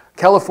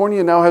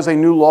 California now has a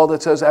new law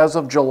that says as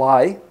of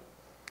July,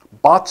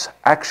 bots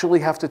actually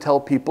have to tell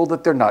people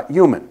that they're not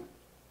human.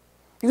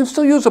 You can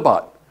still use a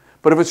bot.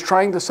 But if it's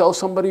trying to sell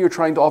somebody or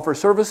trying to offer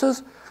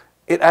services,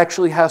 it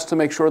actually has to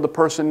make sure the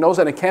person knows,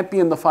 and it can't be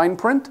in the fine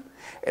print.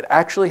 It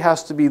actually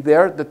has to be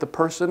there that the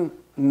person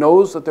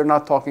knows that they're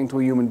not talking to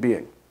a human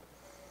being.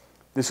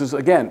 This is,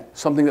 again,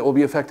 something that will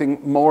be affecting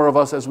more of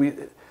us as we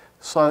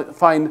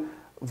find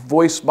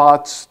voice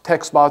bots,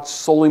 text bots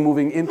solely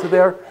moving into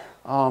there.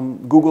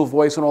 Google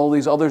Voice and all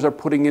these others are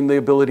putting in the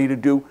ability to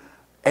do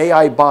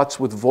AI bots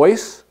with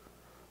voice.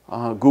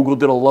 Google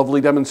did a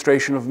lovely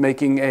demonstration of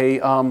making a,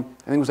 I think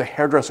it was a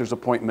hairdresser's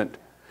appointment.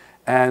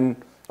 And,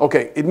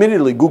 okay,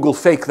 admittedly, Google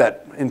faked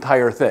that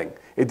entire thing.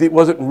 It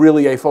wasn't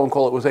really a phone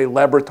call, it was a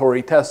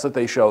laboratory test that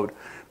they showed.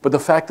 But the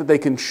fact that they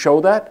can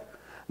show that,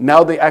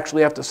 now they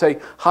actually have to say,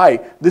 hi,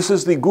 this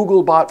is the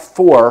Google bot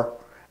for,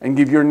 and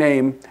give your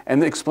name,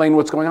 and explain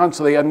what's going on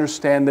so they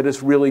understand that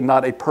it's really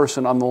not a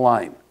person on the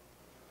line.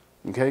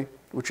 Okay?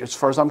 Which, as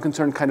far as I'm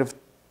concerned, kind of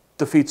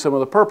defeats some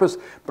of the purpose,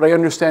 but I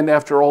understand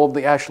after all of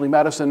the Ashley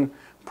Madison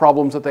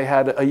problems that they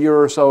had a year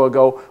or so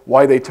ago,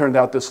 why they turned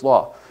out this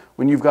law.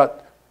 When you've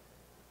got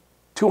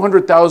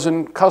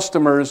 200,000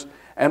 customers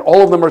and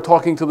all of them are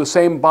talking to the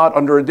same bot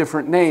under a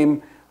different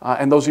name,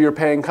 and those are your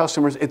paying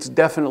customers, it's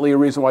definitely a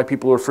reason why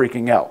people are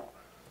freaking out.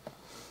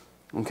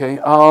 Okay.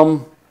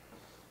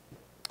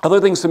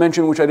 Other things to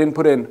mention which I didn't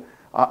put in.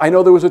 I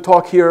know there was a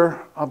talk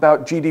here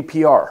about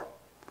GDPR,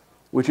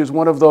 which is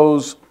one of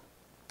those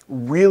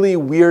really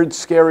weird,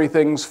 scary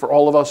things for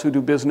all of us who do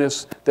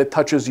business that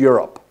touches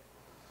Europe.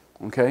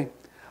 Okay?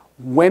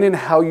 When and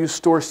how you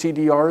store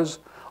CDRs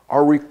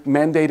are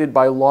mandated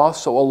by law,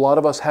 so a lot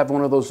of us have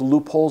one of those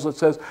loopholes that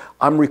says,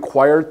 I'm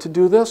required to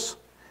do this,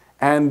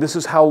 and this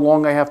is how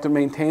long I have to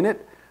maintain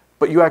it,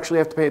 but you actually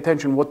have to pay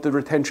attention what the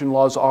retention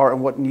laws are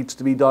and what needs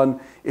to be done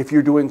if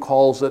you're doing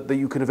calls that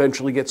you can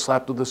eventually get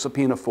slapped with a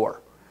subpoena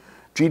for.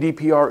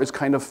 GDPR is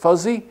kind of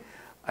fuzzy,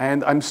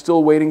 and I'm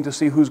still waiting to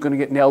see who's going to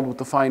get nailed with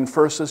the fine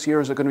first this year.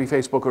 Is it going to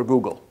be Facebook or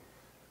Google?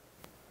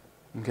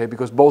 Okay,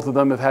 because both of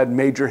them have had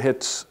major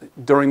hits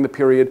during the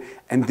period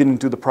and didn't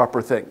do the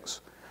proper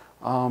things.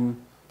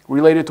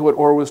 Related to what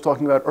Or was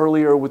talking about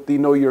earlier with the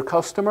Know Your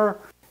Customer,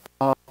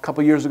 a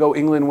couple years ago,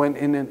 England went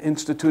in and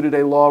instituted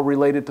a law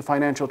related to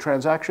financial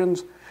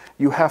transactions.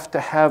 You have to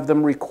have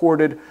them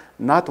recorded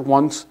not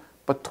once,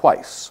 but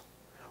twice.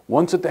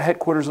 Once at the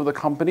headquarters of the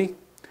company,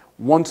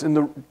 once in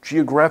the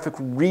geographic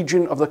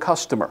region of the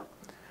customer.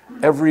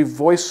 Every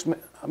voice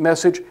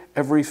message,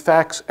 every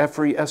fax,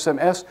 every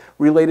SMS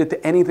related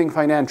to anything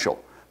financial.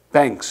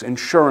 Banks,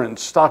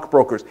 insurance,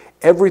 stockbrokers,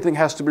 everything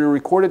has to be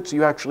recorded, so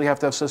you actually have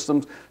to have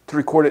systems to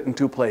record it in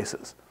 2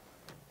 places.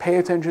 Pay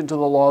attention to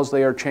the laws,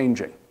 they are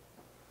changing.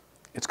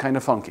 It's kind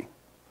of funky.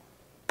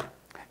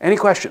 Any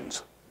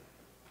questions?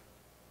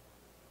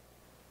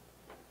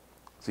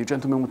 The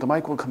gentleman with the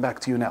mic will come back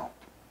to you now.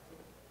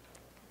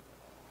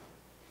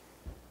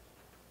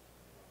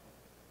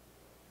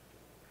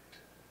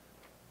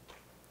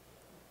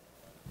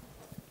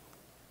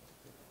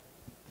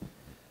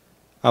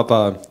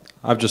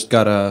 I've just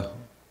got a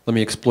let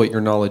me exploit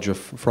your knowledge of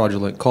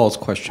fraudulent calls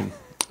question.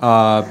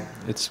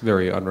 It's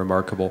very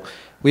unremarkable.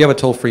 We have a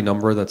toll-free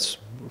number that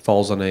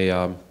falls on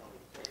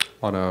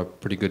a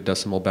pretty good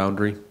decimal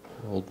boundary,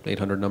 old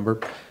 800 number.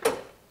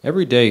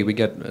 Every day we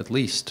get at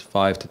least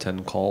 5 to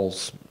 10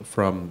 calls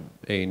from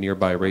a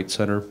nearby rate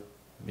center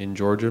in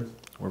Georgia,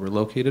 where we're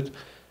located,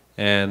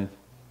 and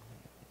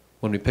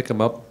when we pick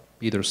them up,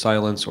 either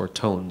silence or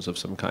tones of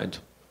some kind.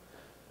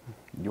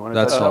 You want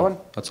to touch that one?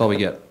 That's all we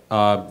get.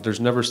 There's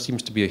never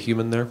seems to be a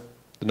human there.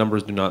 The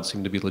numbers do not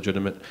seem to be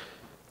legitimate,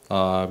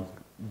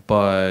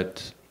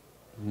 but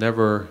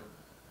never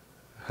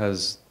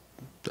has.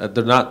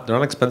 They're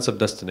not expensive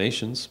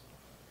destinations.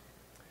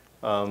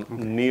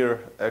 Near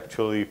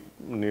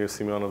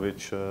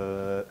Simeonovich,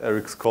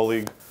 Eric's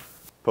colleague,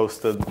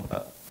 posted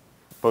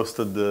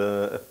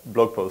the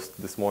blog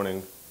post this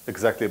morning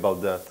exactly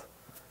about that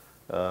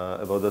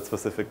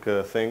specific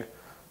thing.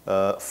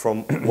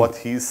 From what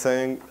he's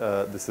saying,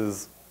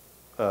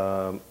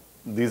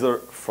 these are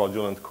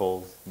fraudulent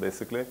calls,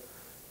 basically.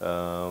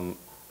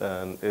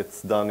 And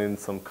it's done in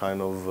some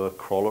kind of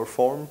crawler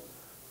form,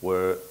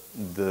 where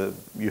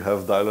you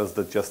have dialers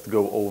that just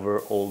go over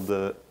all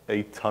the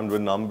 800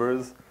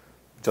 numbers,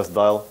 just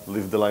dial,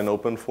 leave the line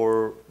open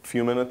for a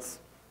few minutes,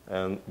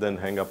 and then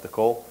hang up the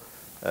call.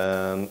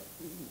 And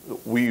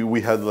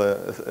we had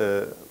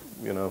a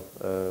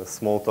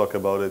small talk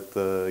about it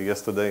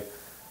yesterday.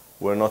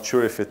 We're not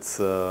sure if it's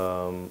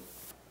a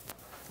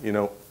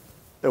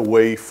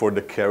way for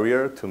the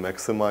carrier to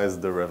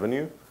maximize the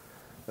revenue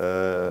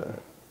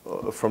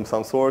from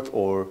some sort,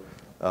 or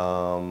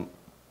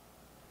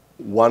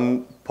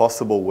one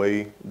possible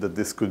way that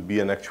this could be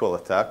an actual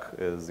attack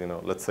is,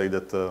 let's say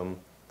that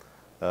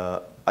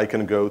I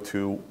can go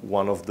to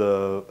one of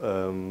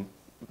the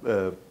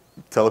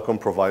telecom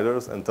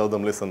providers and tell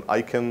them, listen,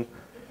 I can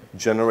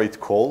generate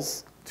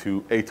calls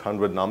to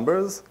 800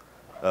 numbers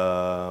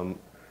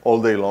all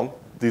day long.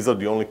 These are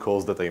the only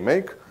calls that I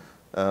make.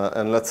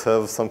 And let's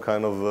have some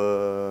kind of,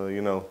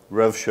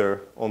 rev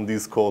share on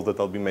these calls that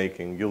I'll be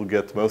making. You'll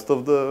get most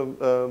of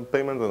the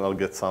payment, and I'll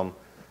get some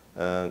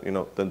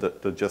and then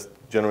they're just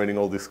generating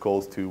all these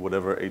calls to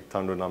whatever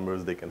 800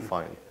 numbers they can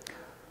find.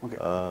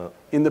 Okay.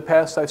 In the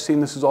past, I've seen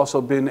this has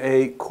also been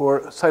a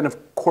sign of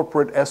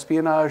corporate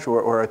espionage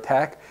or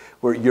attack,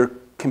 where your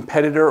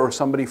competitor or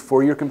somebody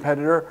for your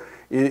competitor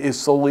is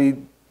solely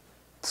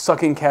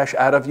sucking cash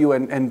out of you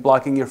and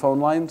blocking your phone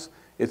lines.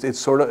 It's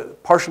sort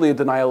of partially a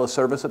denial of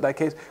service in that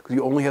case, because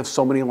you only have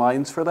so many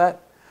lines for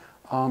that.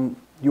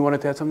 You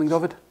wanted to add something,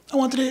 David? I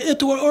wanted to add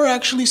to what Or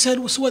actually said.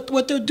 Was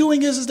what they're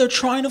doing is they're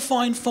trying to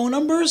find phone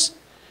numbers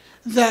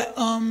that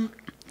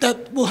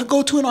that will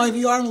go to an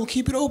IVR and will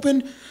keep it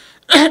open,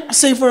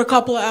 say for a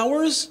couple of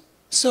hours.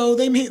 So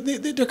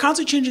they're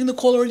constantly changing the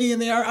caller ID,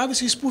 and they are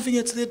obviously spoofing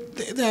it so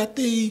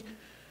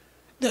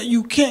that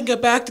you can't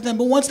get back to them.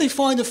 But once they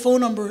find a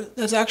phone number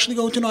that's actually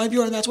going to an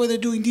IVR, and that's why they're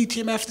doing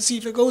DTMF to see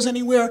if it goes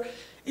anywhere,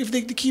 if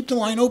they keep the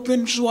line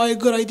open, which is why a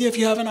good idea if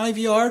you have an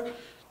IVR,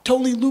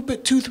 totally loop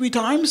it 2-3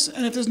 times,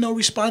 and if there's no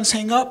response,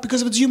 hang up.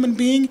 Because if it's a human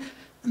being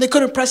and they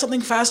couldn't press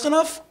something fast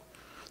enough,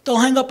 they'll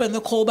hang up and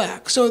they'll call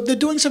back. So they're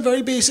doing some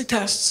very basic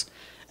tests.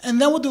 And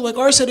then what they'll, like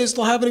Ar said, is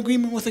they'll have an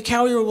agreement with the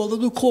carrier where they'll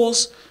do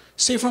calls,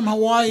 say from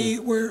Hawaii,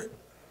 where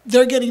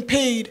they're getting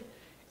paid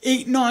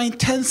 8, 9,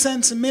 10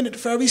 cents a minute.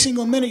 For every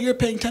single minute, you're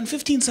paying 10,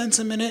 15 cents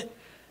a minute.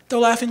 They're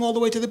laughing all the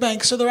way to the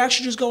bank. So they're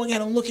actually just going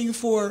ahead and looking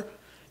for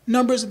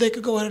numbers that they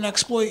could go ahead and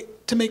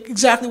exploit to make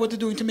exactly what they're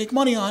doing to make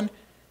money on,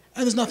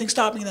 and there's nothing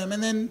stopping them.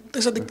 And then they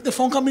said the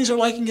phone companies are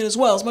liking it as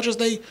well. As much as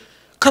they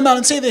come out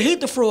and say they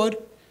hate the fraud,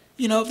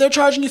 if they're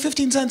charging you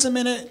 15 cents a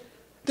minute,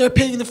 they're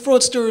paying the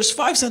fraudsters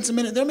 5 cents a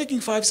minute, they're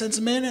making 5 cents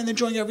a minute, and they're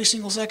enjoying every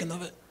single second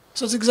of it.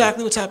 So it's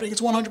exactly what's happening.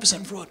 It's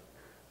 100% fraud.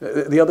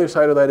 The other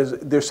side of that is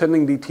they're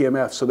sending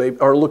DTMF, so they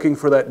are looking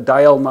for that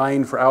dial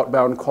 9 for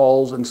outbound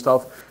calls and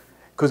stuff.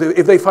 Because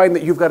if they find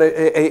that you've got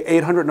a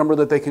 800 number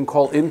that they can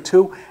call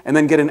into and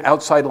then get an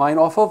outside line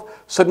off of,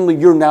 suddenly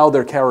you're now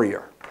their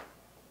carrier.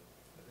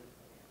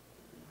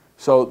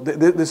 So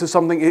this is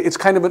something, it's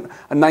kind of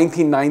a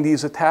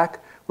 1990s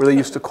attack where they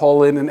used to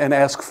call in and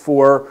ask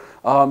for,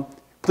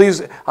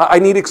 please, I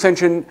need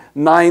extension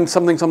 9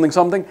 something something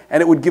something, and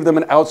it would give them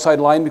an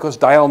outside line because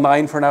dial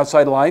 9 for an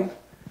outside line.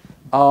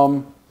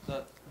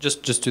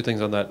 Just 2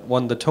 things on that.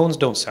 One, the tones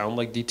don't sound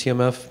like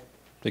DTMF.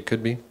 They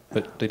could be,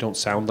 but they don't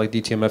sound like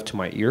DTMF to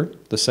my ear.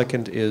 The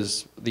second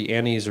is the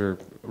Annies are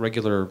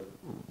regular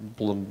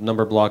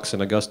number blocks in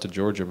Augusta,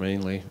 Georgia,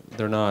 mainly.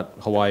 They're not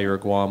Hawaii or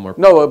Guam or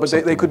no, but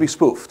they could be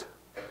spoofed.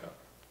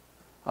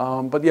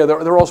 But yeah, there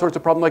are all sorts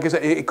of problems. Like I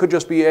said, it could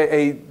just be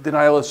a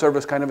denial of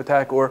service kind of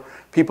attack, or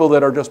people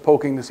that are just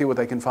poking to see what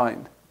they can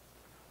find.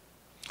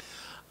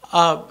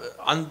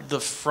 On the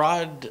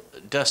fraud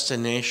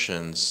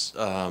destinations,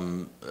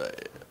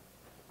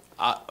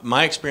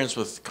 my experience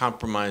with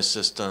compromised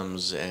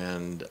systems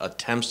and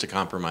attempts to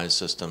compromise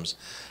systems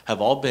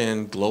have all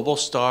been Global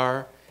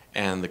Star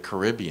and the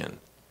Caribbean,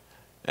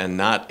 and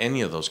not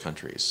any of those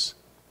countries.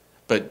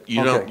 But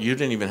you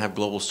didn't even have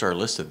Global Star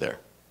listed there.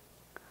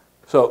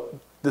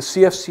 So the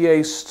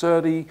CFCA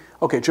study,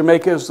 okay,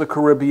 Jamaica is the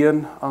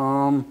Caribbean.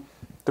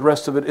 The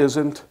rest of it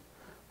isn't.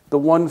 The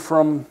one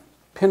from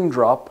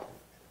Pindrop.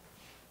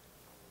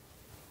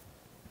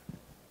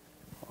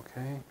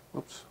 Okay,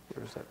 whoops,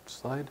 where's that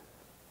slide?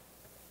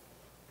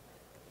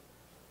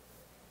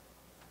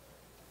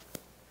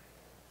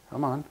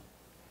 Come on,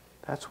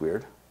 that's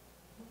weird.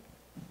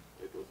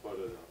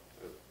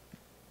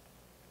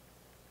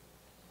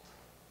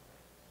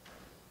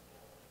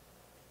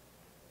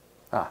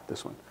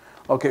 This one.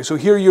 Okay, so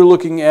here you're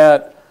looking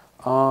at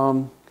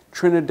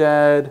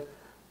Trinidad,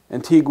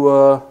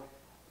 Antigua,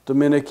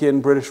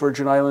 Dominican, British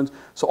Virgin Islands.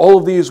 So all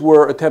of these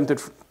were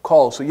attempted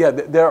calls. So yeah,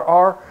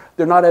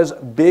 they're not as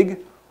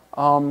big.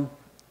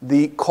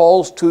 The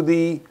calls to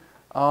the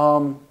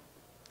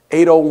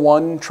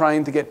 801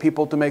 trying to get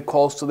people to make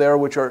calls to there,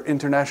 which are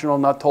international,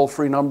 not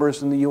toll-free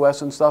numbers in the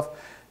US and stuff,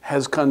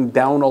 has come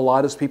down a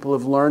lot as people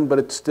have learned, but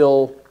it's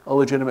still a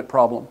legitimate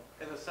problem.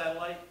 And the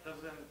satellite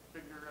doesn't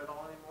figure at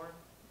all anymore?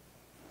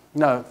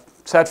 No,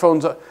 sat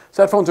phones are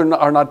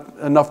not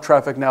enough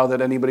traffic now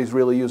that anybody's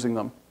really using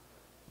them.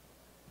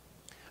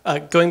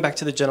 Going back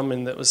to the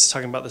gentleman that was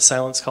talking about the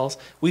silence calls,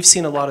 we've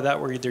seen a lot of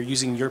that where they're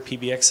using your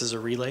PBX as a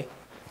relay.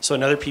 So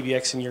another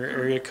PBX in your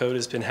area code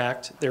has been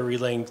hacked. They're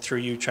relaying through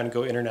you, trying to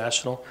go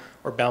international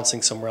or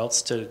bouncing somewhere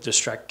else to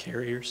distract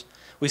carriers.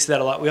 We see that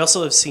a lot. We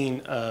also have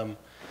seen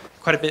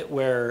quite a bit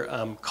where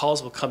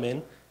calls will come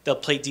in. They'll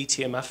play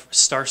DTMF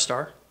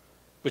 ***,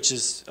 which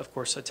is, of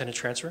course, attended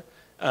transfer.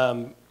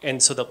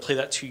 And so they'll play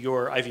that to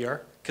your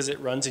IVR because it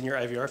runs in your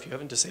IVR. If you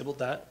haven't disabled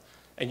that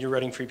and you're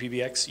running free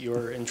PBX,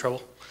 you're in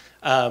trouble.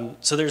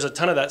 So there's a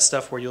ton of that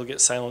stuff where you'll get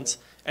silence.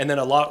 And then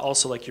a lot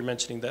also, like you're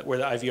mentioning, that where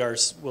the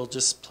IVRs will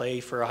just play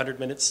for 100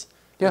 minutes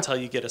until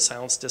you get a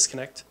silence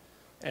disconnect.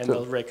 And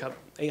they'll rake up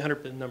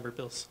 800 number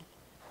bills.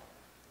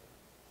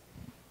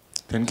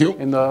 Thank you.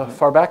 In the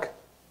far back?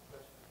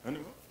 Okay.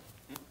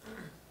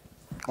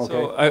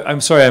 So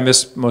I'm sorry I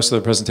missed most of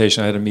the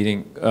presentation. I had a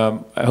meeting.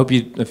 I hope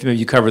maybe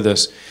you cover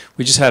this.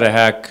 We just had a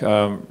hack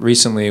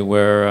recently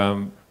where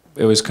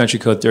it was country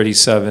code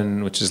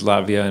 37, which is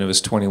Latvia, and it was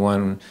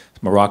 21,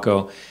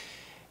 Morocco.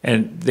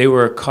 And they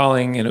were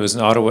calling, and it was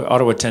an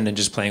auto attendant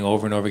just playing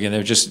over and over again. They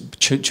were just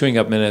chewing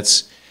up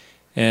minutes.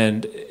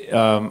 And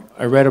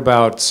I read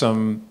about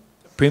some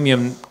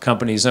premium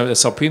companies that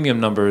sell premium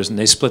numbers, and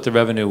they split the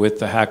revenue with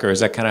the hacker.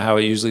 Is that kind of how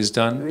it usually is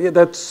done? Yeah,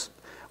 that's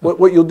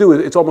what you'll do.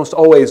 It's almost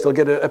always they'll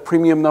get a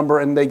premium number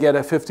and they get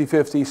a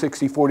 50-50,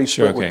 60-40 Sure,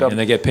 split with okay. them. And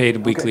they get paid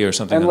weekly or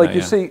something And like like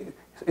you see,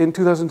 in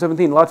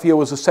 2017, Latvia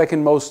was the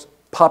second most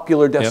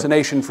popular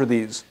destination for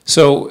these.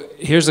 So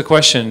here's the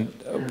question.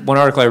 One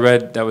article I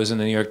read that was in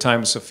the New York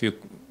Times a few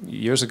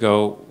years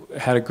ago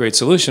had a great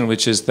solution,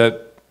 which is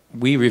that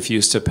we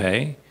refuse to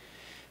pay.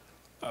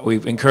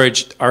 We've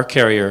encouraged our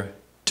carrier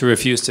to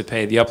refuse to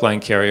pay the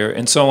upline carrier,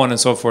 and so on and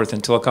so forth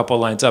until a couple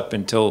lines up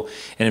and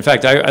in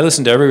fact, I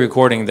listened to every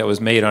recording that was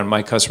made on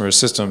my customers'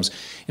 systems,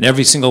 and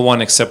every single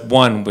one except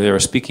one where they were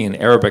speaking in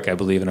Arabic, I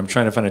believe, and I'm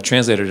trying to find a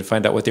translator to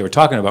find out what they were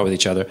talking about with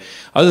each other.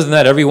 Other than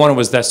that, every one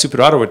was that stupid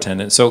auto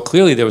attendant, so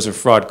clearly there was a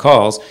fraud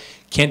calls.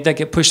 Can't that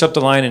get pushed up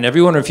the line and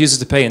everyone refuses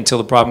to pay until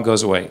the problem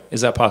goes away?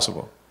 Is that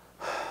possible?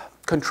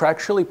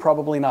 Contractually,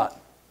 probably not.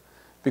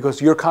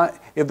 Because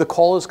if the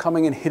call is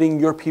coming and hitting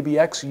your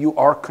PBX, you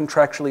are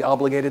contractually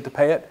obligated to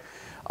pay it.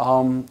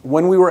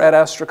 When we were at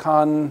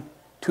Astrakhan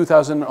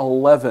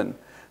 2011,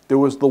 there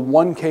was the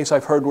one case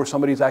I've heard where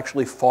somebody's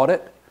actually fought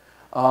it.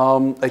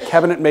 A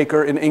cabinet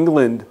maker in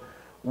England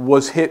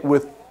was hit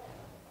with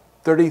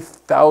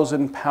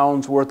 30,000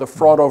 pounds worth of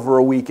fraud over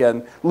a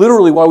weekend,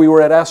 literally while we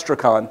were at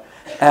Astrakhan.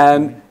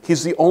 And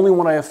he's the only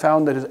one I have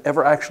found that has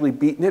ever actually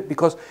beaten it,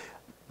 because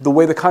the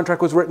way the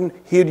contract was written,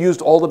 he had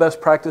used all the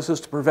best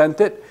practices to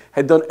prevent it,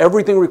 had done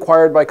everything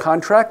required by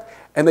contract,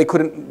 and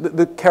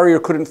the carrier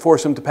couldn't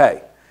force him to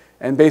pay.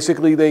 And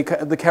basically,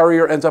 the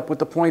carrier ends up with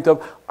the point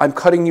of, I'm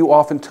cutting you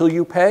off until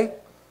you pay,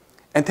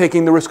 and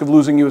taking the risk of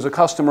losing you as a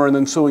customer and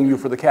then suing you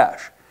for the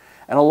cash.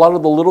 And a lot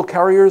of the little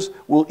carriers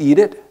will eat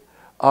it.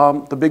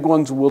 The big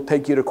ones will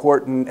take you to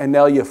court and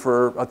nail you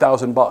for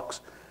 $1,000.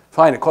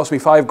 Fine, it cost me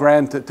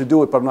 $5,000 to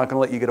do it, but I'm not going to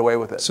let you get away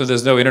with it. So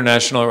there's no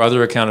international or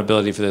other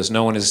accountability for this?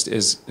 No one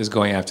is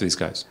going after these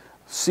guys?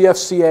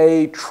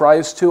 CFCA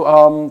tries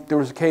to. There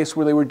was a case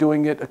where they were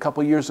doing it a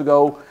couple of years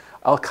ago.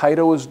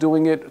 Al-Qaeda was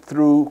doing it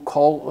through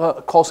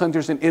call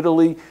centers in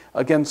Italy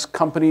against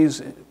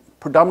companies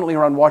predominantly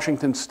around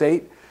Washington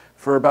State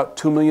for about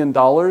 $2 million.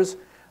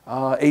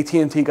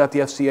 AT&T got the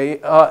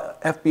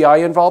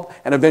FBI involved,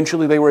 and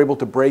eventually they were able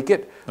to break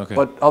it. Okay.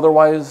 But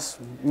otherwise,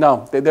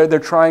 no. They're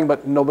trying,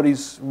 but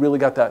nobody's really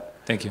got that.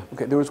 Thank you.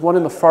 Okay, there was one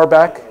in the far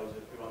back. If you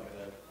want me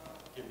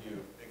to give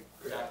you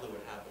exactly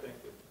what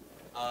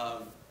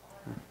happened.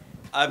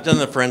 I've done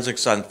the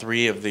forensics on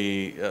three of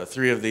these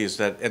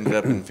that ended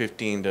up in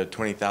 $15,000 to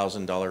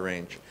 $20,000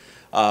 range.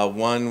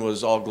 One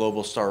was all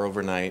Global Star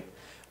overnight.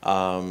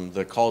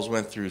 The calls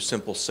went through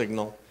Simple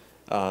Signal.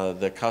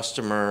 The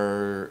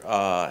customer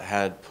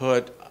had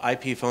put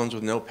IP phones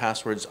with no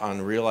passwords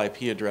on real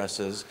IP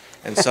addresses,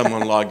 and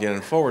someone logged in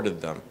and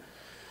forwarded them.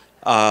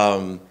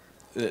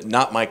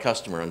 Not my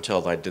customer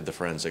until I did the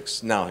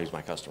forensics. Now he's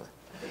my customer.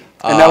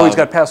 And now he's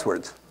got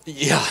passwords.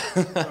 Yeah,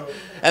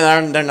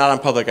 and they're not on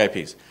public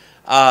IPs.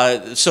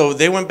 So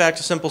they went back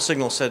to Simple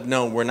Signal, said,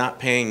 no, we're not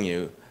paying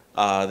you.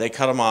 They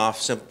cut them off.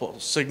 Simple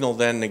Signal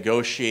then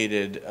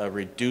negotiated a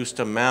reduced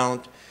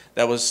amount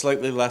that was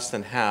slightly less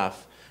than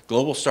half.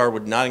 Global Star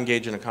would not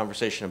engage in a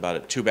conversation about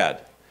it. Too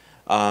bad.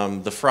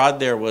 The fraud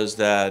there was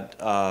that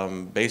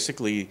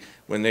basically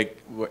when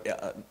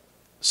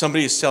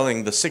somebody is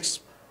selling the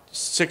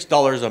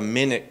 $6 a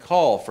minute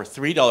call for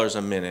 $3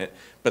 a minute,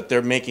 but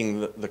they're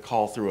making the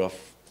call through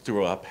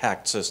a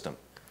hacked system.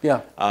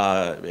 Yeah.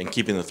 And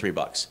keeping the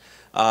 $3.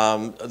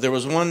 There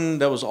was one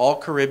that was all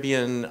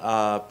Caribbean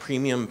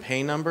premium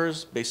pay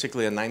numbers,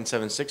 basically a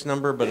 976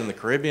 number, but in the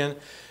Caribbean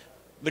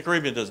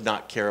does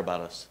not care about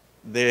us.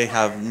 They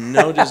have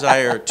no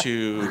desire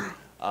to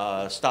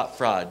stop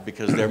fraud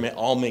because they're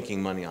all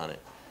making money on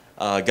it.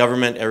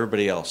 Government,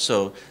 everybody else.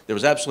 So there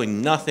was absolutely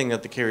nothing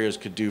that the carriers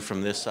could do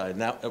from this side.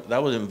 And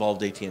that would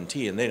involve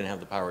AT&T, and they didn't have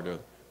the power to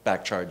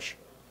back charge.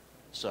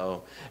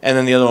 So, and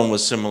then the other one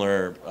was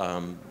similar.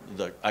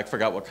 I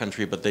forgot what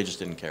country, but they just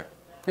didn't care.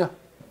 Yeah.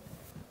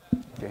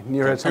 Okay.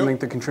 Nir had something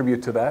to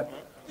contribute to that.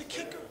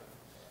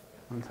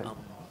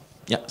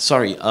 Yeah,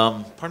 sorry.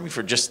 Pardon me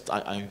for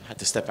I had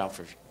to step out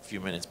for a few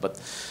minutes, but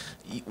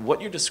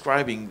what you're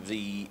describing,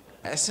 the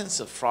essence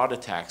of fraud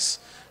attacks,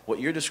 what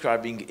you're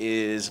describing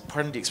is,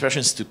 pardon the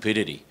expression,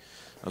 stupidity.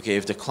 Okay,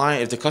 if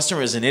the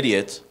customer is an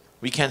idiot,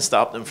 we can't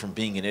stop them from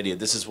being an idiot.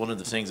 This is one of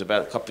the things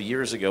about a couple of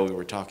years ago we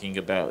were talking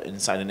about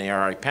inside an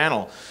ARI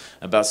panel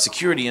about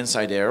security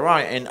inside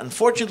ARI, and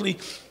unfortunately,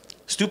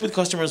 stupid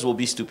customers will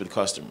be stupid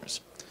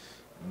customers.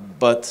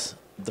 But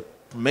the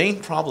main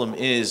problem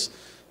is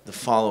the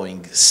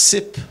following.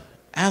 SIP,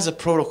 as a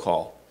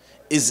protocol,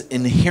 is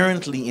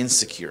inherently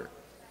insecure.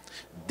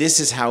 This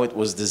is how it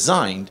was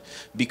designed,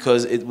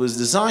 because it was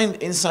designed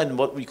inside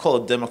what we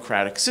call a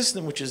democratic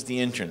system, which is the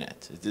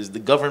internet. It is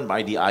governed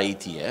by the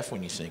IETF,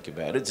 when you think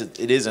about it.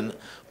 It is a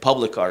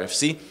public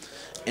RFC,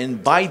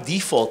 and by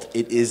default,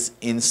 it is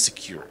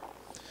insecure.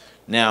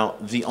 Now,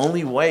 the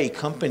only way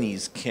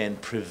companies can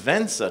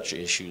prevent such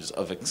issues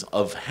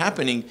of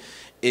happening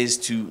is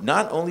to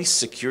not only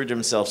secure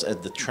themselves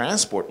at the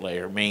transport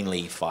layer,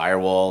 mainly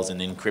firewalls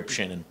and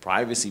encryption and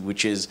privacy,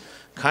 which is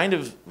kind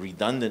of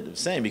redundant of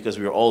saying because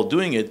we're all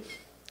doing it,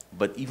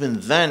 but even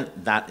then,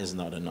 that is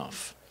not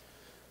enough.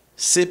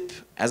 SIP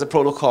as a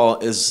protocol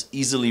is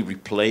easily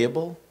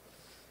replayable.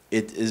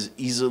 It is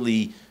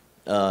easily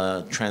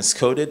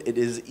transcoded. It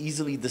is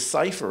easily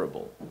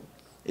decipherable.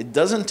 It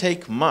doesn't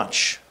take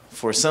much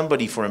for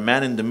a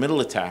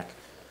man-in-the-middle attack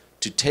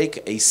to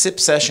take a SIP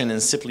session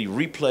and simply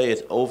replay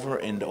it over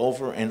and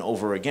over and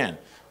over again.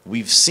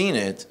 We've seen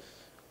it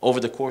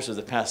over the course of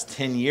the past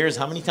 10 years.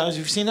 How many times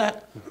have you seen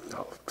that?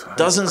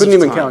 Dozens of times. Couldn't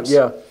even count,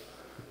 yeah.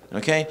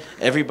 Okay?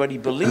 Everybody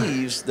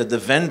believes that the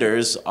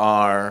vendors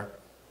are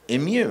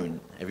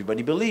immune.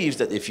 Everybody believes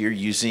that if you're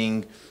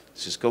using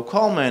Cisco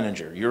Call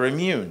Manager, you're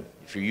immune.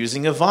 If you're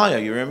using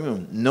Avaya, you're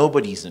immune.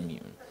 Nobody's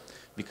immune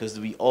because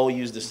we all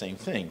use the same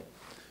thing.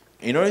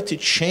 In order to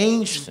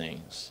change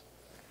things,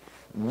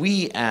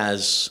 we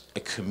as a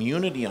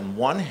community on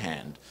one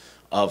hand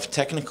of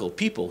technical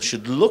people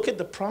should look at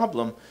the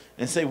problem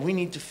and say we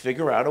need to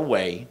figure out a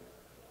way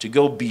to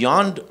go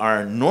beyond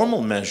our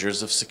normal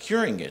measures of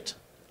securing it.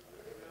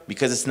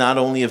 Because it's not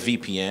only a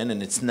VPN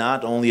and it's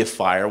not only a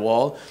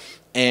firewall,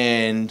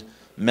 and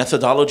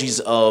methodologies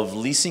of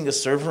leasing a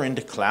server in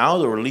the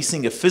cloud or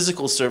leasing a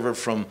physical server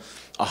from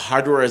a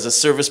hardware as a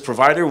service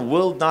provider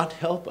will not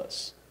help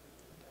us.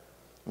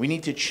 We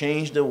need to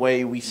change the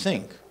way we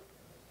think.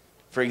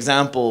 For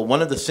example,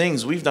 one of the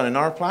things we've done in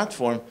our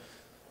platform,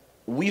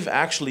 we've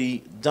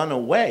actually done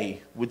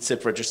away with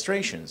SIP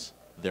registrations.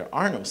 There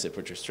are no SIP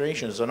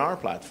registrations on our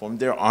platform.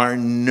 There are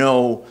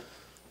no,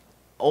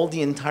 all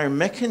the entire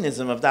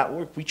mechanism of that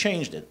work, we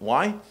changed it.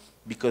 Why?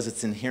 Because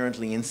it's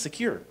inherently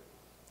insecure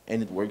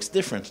and it works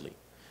differently.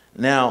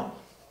 Now,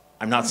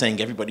 I'm not saying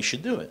everybody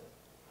should do it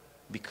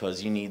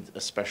because you need a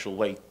special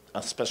way,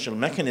 a special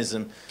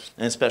mechanism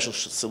and a special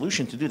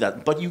solution to do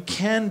that. But you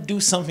can do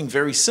something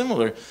very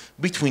similar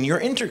between your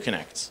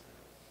interconnects.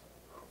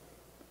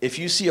 If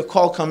you see a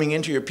call coming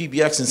into your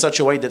PBX in such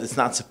a way that it's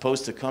not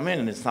supposed to come in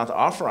and it's not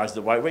authorized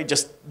the right way,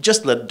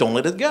 don't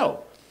let it go.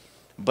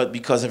 But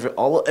because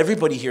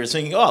everybody here is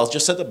thinking, oh, I'll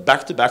just set a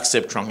back-to-back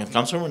SIP trunk. It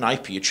comes from an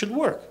IP. It should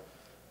work.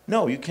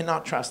 No, you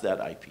cannot trust that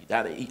IP.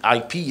 That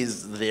IP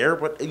is there,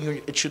 but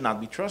it should not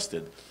be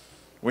trusted.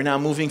 We're now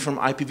moving from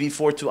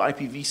IPv4 to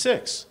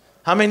IPv6.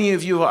 How many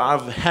of you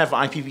have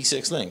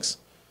IPv6 links?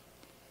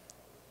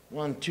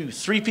 1, 2,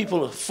 3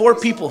 people, 4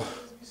 people.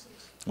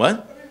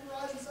 What?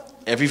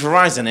 Every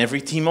Verizon,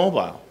 every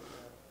T-Mobile.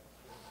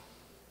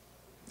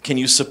 Can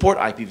you support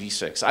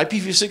IPv6?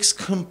 IPv6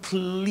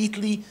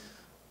 completely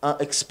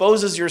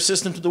exposes your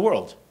system to the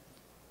world.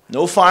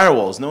 No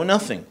firewalls, no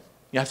nothing.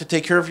 You have to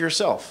take care of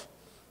yourself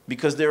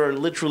because there are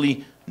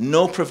literally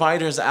no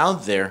providers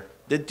out there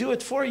that do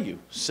it for you.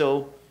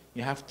 So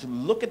you have to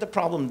look at the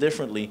problem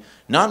differently.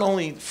 Not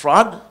only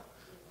fraud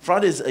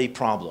is a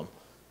problem.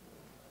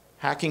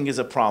 Hacking is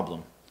a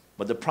problem.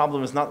 But the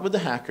problem is not with the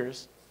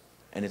hackers,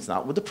 and it's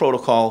not with the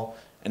protocol,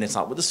 and it's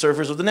not with the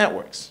servers or the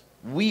networks.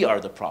 We are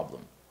the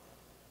problem.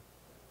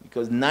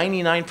 Because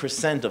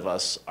 99% of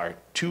us are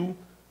too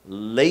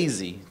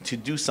lazy to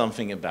do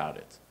something about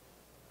it.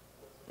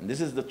 And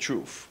this is the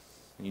truth.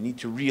 You need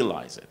to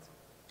realize it.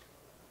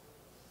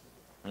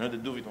 I know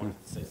that David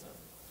wanted to say something.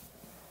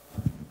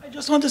 I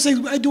just want to say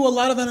I do a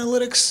lot of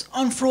analytics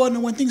on fraud,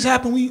 and when things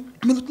happen, we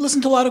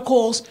listen to a lot of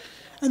calls.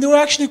 And there were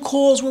actually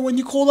calls where when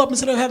you called up,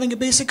 instead of having a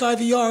basic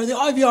IVR, the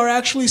IVR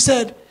actually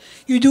said,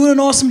 you're doing an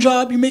awesome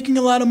job, you're making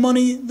a lot of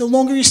money, the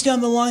longer you stay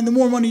on the line, the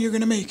more money you're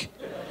going to make.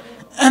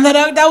 And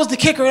that was the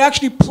kicker. It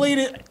actually played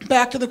it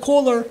back to the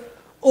caller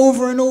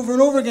over and over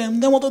and over again.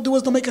 Then what they'll do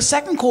is they'll make a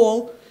second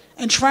call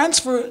and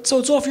transfer it so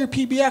it's off your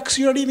PBX.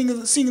 You're not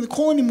even seeing the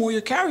call anymore,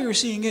 your carrier is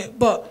seeing it.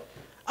 But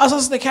us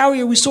as the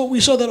carrier, we saw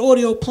that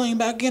audio playing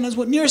back in, as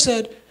what Nir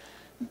said.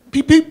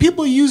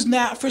 People use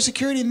NAT for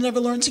security and never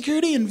learn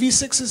security, and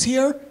V6 is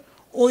here.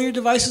 All your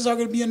devices are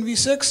going to be on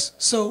V6,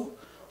 so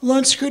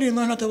learn security and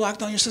learn how to lock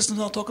down your systems.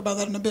 I'll talk about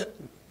that in a bit.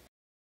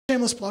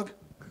 Shameless plug.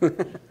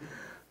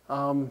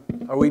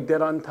 Are we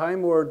dead on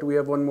time, or do we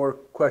have one more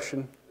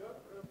question?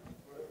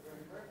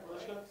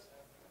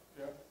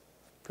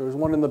 There was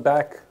one in the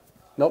back.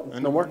 Nope,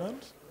 no more?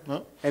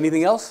 No.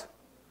 Anything else?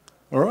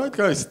 All right,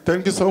 guys.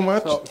 Thank you so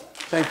much. So,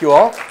 thank you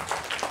all.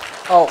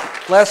 Oh,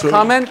 last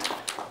comment.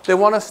 They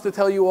want us to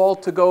tell you all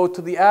to go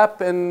to the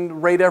app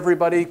and rate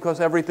everybody because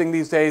everything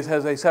these days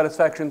has a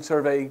satisfaction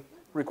survey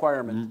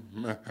requirement.